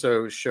then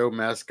also show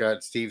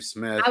mascot Steve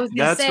Smith. I was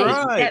gonna That's say,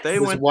 right. yes. They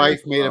His went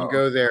wife there. made him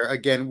go there.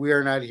 Again, we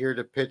are not here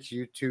to pitch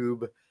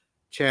YouTube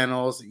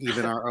channels,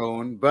 even our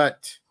own,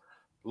 but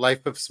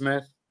Life of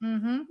Smith.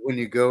 Mhm. When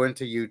you go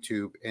into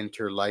YouTube,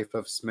 enter Life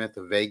of Smith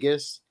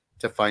Vegas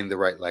to find the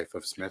right Life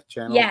of Smith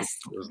channel. Yes.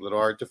 It was a little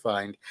hard to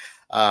find.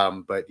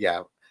 But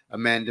yeah,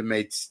 Amanda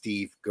made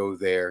Steve go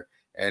there,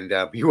 and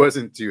he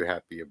wasn't too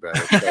happy about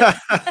it.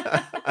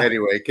 But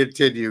anyway,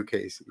 continue,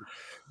 Casey.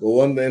 Well,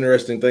 one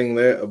interesting thing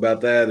there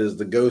about that is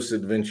the Ghost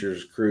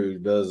Adventures crew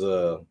does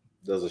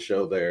a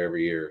show there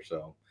every year.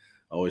 So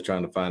always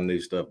trying to find new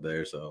stuff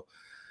there. So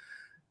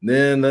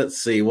then let's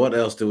see, what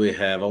else do we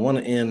have? I want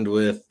to end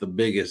with the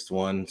biggest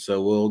one.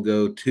 So we'll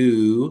go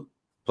to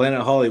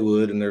Planet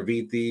Hollywood, and their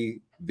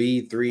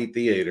V3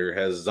 Theater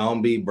has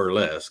Zombie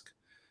Burlesque.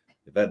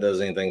 If that does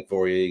anything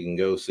for you, you can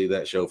go see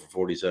that show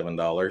for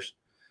 $47.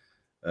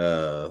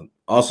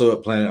 Also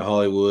at Planet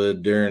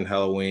Hollywood during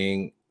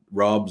Halloween,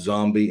 Rob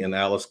Zombie and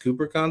Alice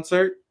Cooper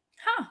concert.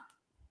 Huh.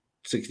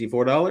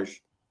 $64.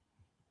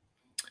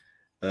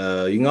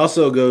 You can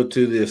also go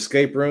to the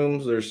escape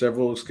rooms. There's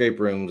several escape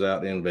rooms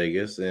out in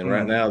Vegas, and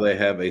right now they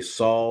have a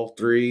Saw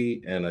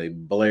 3 and a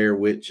Blair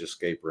Witch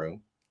escape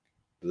room.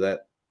 Does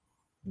that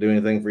do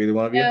anything for either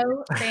one of you?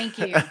 No, thank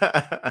you.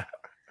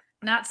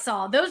 Not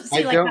Saw. Those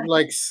I don't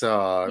like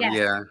Saw. Yes.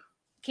 Yeah.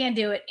 Can't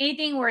do it.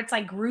 Anything where it's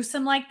like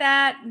gruesome like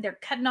that, they're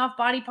cutting off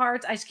body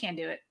parts. I just can't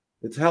do it.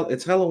 It's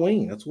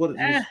Halloween. That's what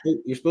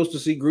you're supposed to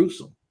see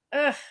gruesome.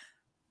 Ugh.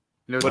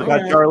 No, What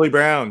about Charlie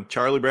Brown?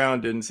 Charlie Brown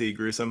didn't see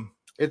gruesome.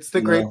 It's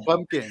the Great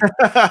Pumpkin.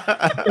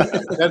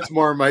 That's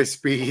more my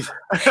speed.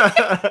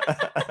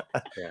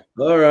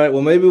 All right.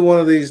 Well, maybe one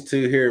of these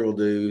two here will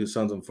do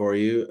something for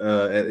you.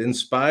 At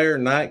Inspire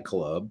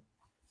Nightclub.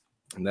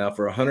 Now,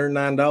 for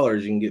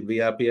 $109, you can get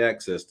VIP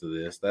access to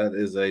this. That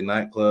is a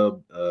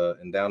nightclub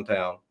in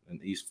downtown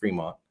in East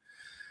Fremont.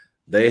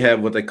 They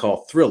have what they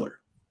call Thriller.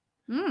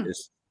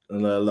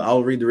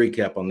 I'll read the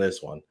recap on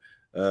this one.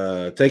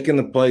 Taking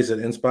the place at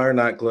Inspire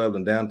Nightclub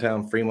in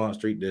downtown Fremont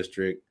Street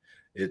District.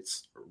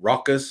 It's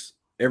raucous,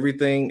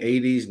 everything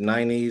 80s,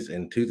 90s,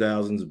 and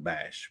 2000s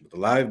bash with a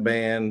live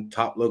band,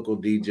 top local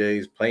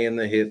DJs playing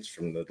the hits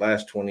from the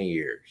last 20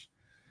 years.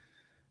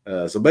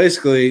 So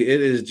basically,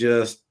 it is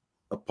just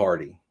a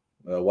party,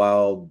 a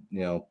wild,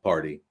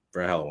 party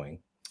for Halloween.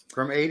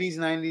 From 80s,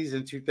 90s,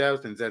 and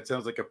 2000s, that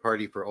sounds like a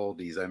party for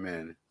oldies. I'm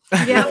in.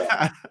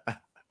 Yeah.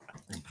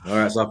 All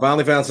right, so I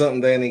finally found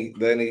something Danny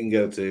can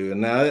go to, and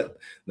now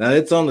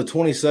it's on the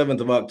 27th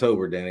of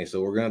October, Danny.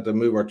 So we're going to have to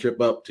move our trip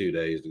up 2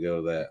 days to go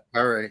to that.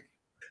 All right.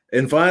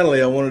 And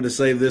finally, I wanted to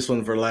save this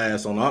one for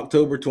last. On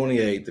October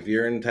 28th, if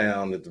you're in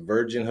town, at the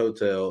Virgin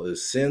Hotel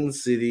is Sin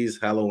City's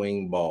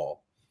Halloween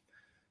Ball.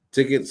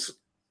 Tickets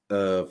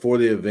for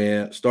the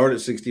event start at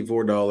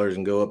 $64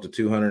 and go up to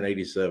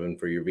 $287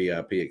 for your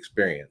VIP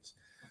experience.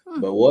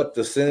 But what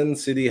the Sin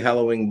City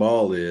Halloween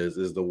Ball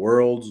is the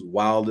world's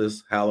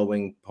wildest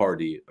Halloween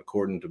party,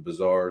 according to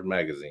Bazaar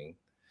magazine.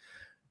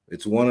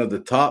 It's one of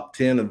the top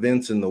 10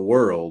 events in the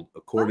world,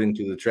 according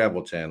to the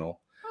Travel Channel.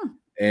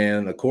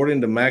 And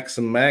according to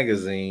Maxim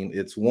magazine,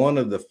 it's one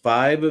of the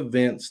 5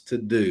 events to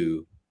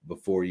do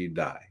before you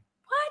die.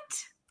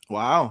 What?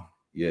 Wow.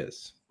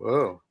 Yes.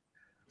 Whoa.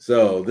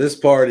 So this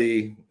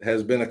party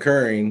has been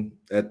occurring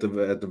at the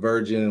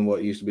Virgin and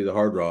what used to be the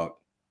Hard Rock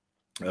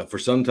for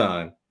some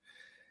time.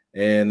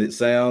 And it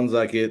sounds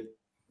like it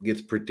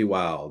gets pretty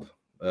wild.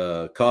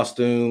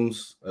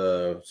 Costumes,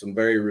 some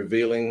very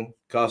revealing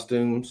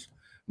costumes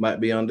might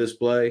be on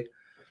display.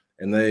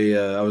 And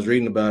I was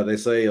reading about it. They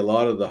say a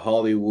lot of the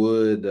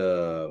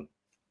Hollywood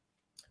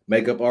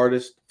makeup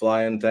artists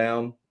fly in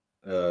town,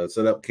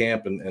 set up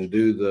camp and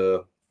do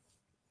the,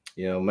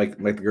 make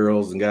the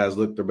girls and guys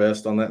look their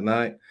best on that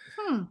night.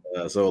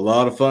 So a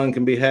lot of fun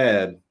can be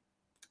had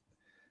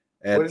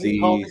at what is it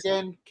called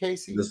again,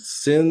 Casey? The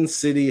Sin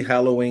City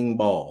Halloween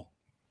Ball.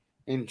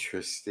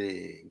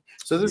 Interesting.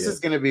 So this is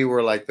going to be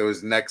where like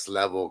those next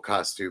level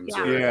costumes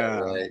are,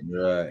 right?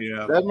 Right.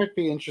 Yeah. That might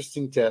be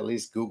interesting to at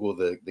least Google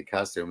the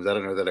costumes. I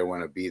don't know that I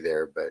want to be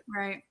there, but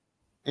Right.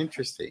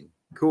 interesting.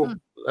 Cool.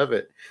 Love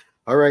it.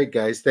 All right,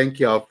 guys. Thank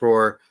y'all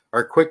for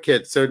our quick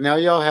hits. So now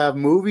y'all have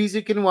movies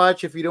you can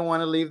watch if you don't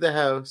want to leave the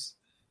house.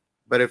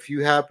 But if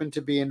you happen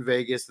to be in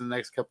Vegas in the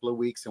next couple of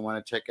weeks and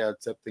want to check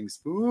out something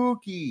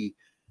spooky,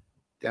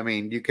 I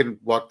mean, you can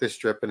walk the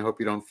strip and hope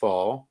you don't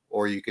fall,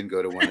 or you can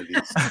go to one of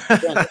these.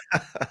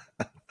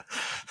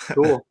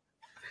 Cool.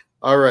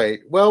 All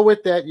right. Well,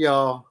 with that,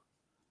 y'all,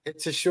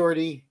 it's a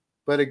shorty,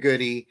 but a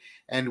goodie,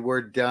 and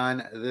we're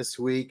done this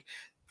week.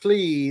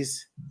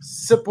 Please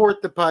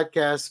support the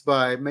podcast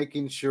by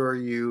making sure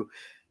you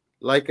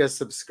like us,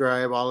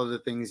 subscribe, all of the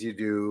things you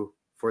do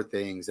for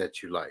things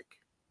that you like.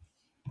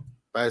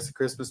 Buy us a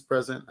Christmas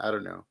present. I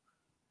don't know.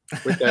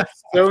 With that,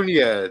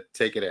 Sonia,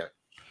 take it out.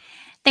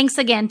 Thanks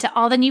again to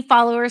all the new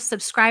followers,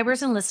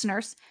 subscribers, and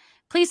listeners.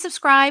 Please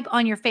subscribe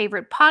on your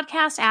favorite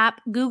podcast app,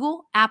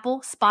 Google,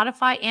 Apple,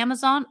 Spotify,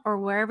 Amazon, or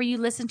wherever you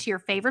listen to your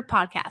favorite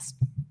podcast.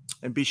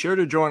 And be sure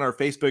to join our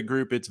Facebook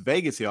group, It's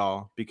Vegas,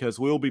 y'all, because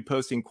we'll be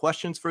posting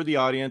questions for the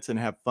audience and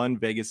have fun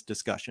Vegas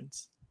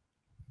discussions.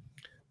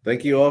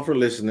 Thank you all for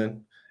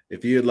listening.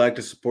 If you'd like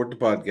to support the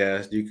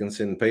podcast, you can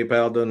send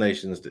PayPal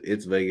donations to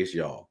It's Vegas,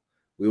 y'all.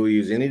 We will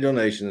use any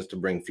donations to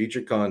bring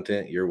future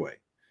content your way.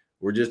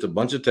 We're just a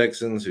bunch of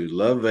Texans who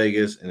love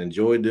Vegas and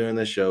enjoy doing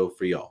this show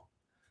for y'all.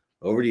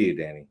 Over to you,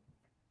 Danny.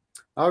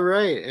 All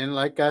right. And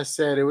like I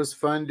said, it was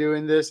fun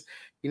doing this.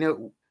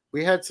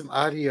 We had some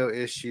audio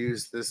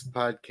issues this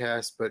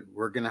podcast, but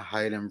we're going to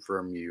hide them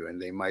from you, and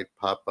they might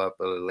pop up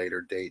at a later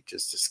date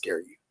just to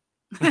scare you.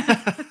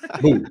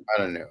 I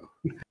don't know.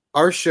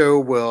 Our show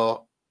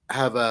will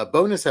have a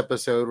bonus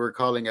episode we're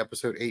calling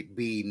episode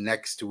 8B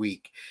next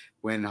week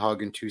when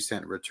Hog and 2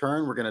 Cent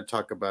return. We're going to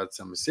talk about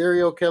some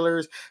serial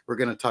killers. We're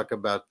going to talk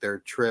about their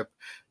trip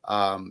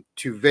to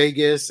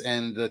Vegas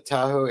and the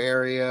Tahoe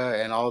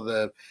area and all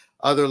the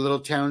other little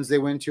towns they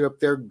went to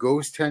up there,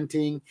 ghost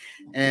hunting.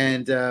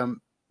 And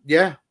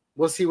yeah,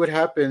 we'll see what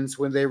happens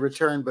when they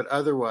return. But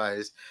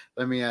otherwise,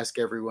 let me ask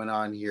everyone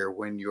on here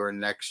when your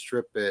next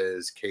trip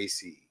is,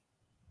 Casey.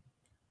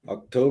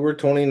 October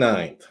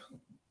 29th.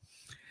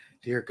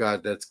 Dear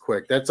God, that's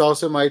quick. That's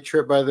also my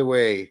trip, by the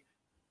way.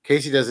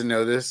 Casey doesn't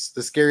know this.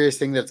 The scariest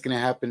thing that's going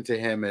to happen to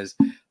him is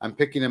I'm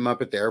picking him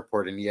up at the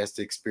airport and he has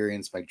to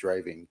experience my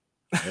driving.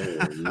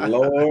 Oh,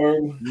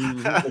 Lord.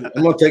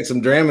 I'm going to take some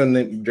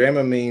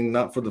Dramamine,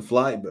 not for the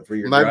flight, but for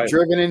your I've driving.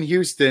 driven in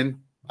Houston.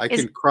 I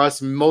can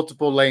cross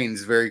multiple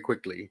lanes very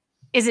quickly.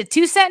 Is it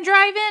 2 Cent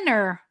driving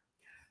or?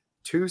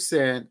 2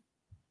 Cent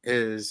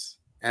is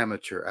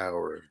amateur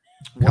hour.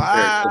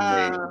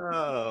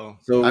 Wow.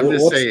 So I'm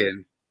just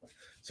saying.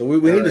 So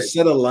we need to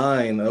set a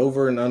line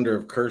over and under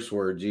of curse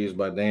words used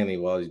by Danny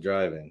while he's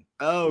driving.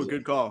 Oh,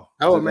 good call.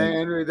 Oh,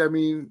 man. I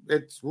mean,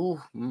 it's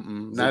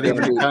not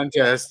even a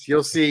contest.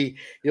 You'll see.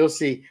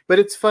 But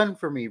it's fun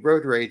for me.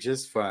 Road rage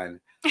is fun.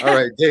 All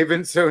right, Dave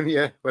and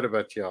Sonia, what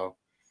about y'all?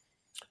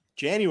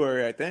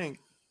 January, I think.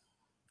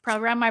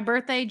 Probably around my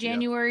birthday,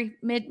 January,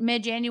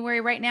 mid-January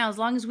right now, as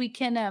long as we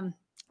can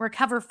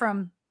recover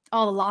from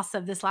all the loss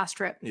of this last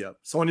trip. Yep.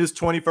 Sonia's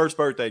 21st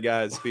birthday,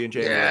 guys. Be in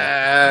January.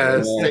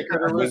 Yes. Take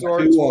her to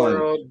Resorts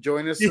World.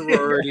 Join a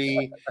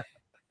sorority.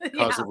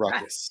 Cause a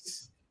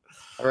ruckus.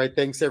 All right.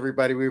 Thanks,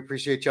 everybody. We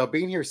appreciate y'all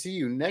being here. See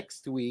you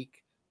next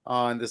week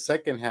on the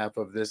second half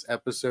of this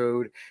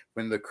episode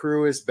when the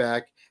crew is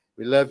back.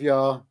 We love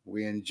y'all.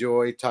 We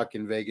enjoy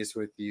talking Vegas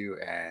with you.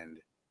 And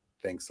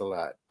thanks a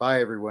lot.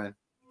 Bye, everyone.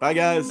 Bye,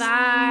 guys.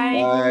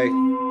 Bye.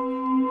 Bye.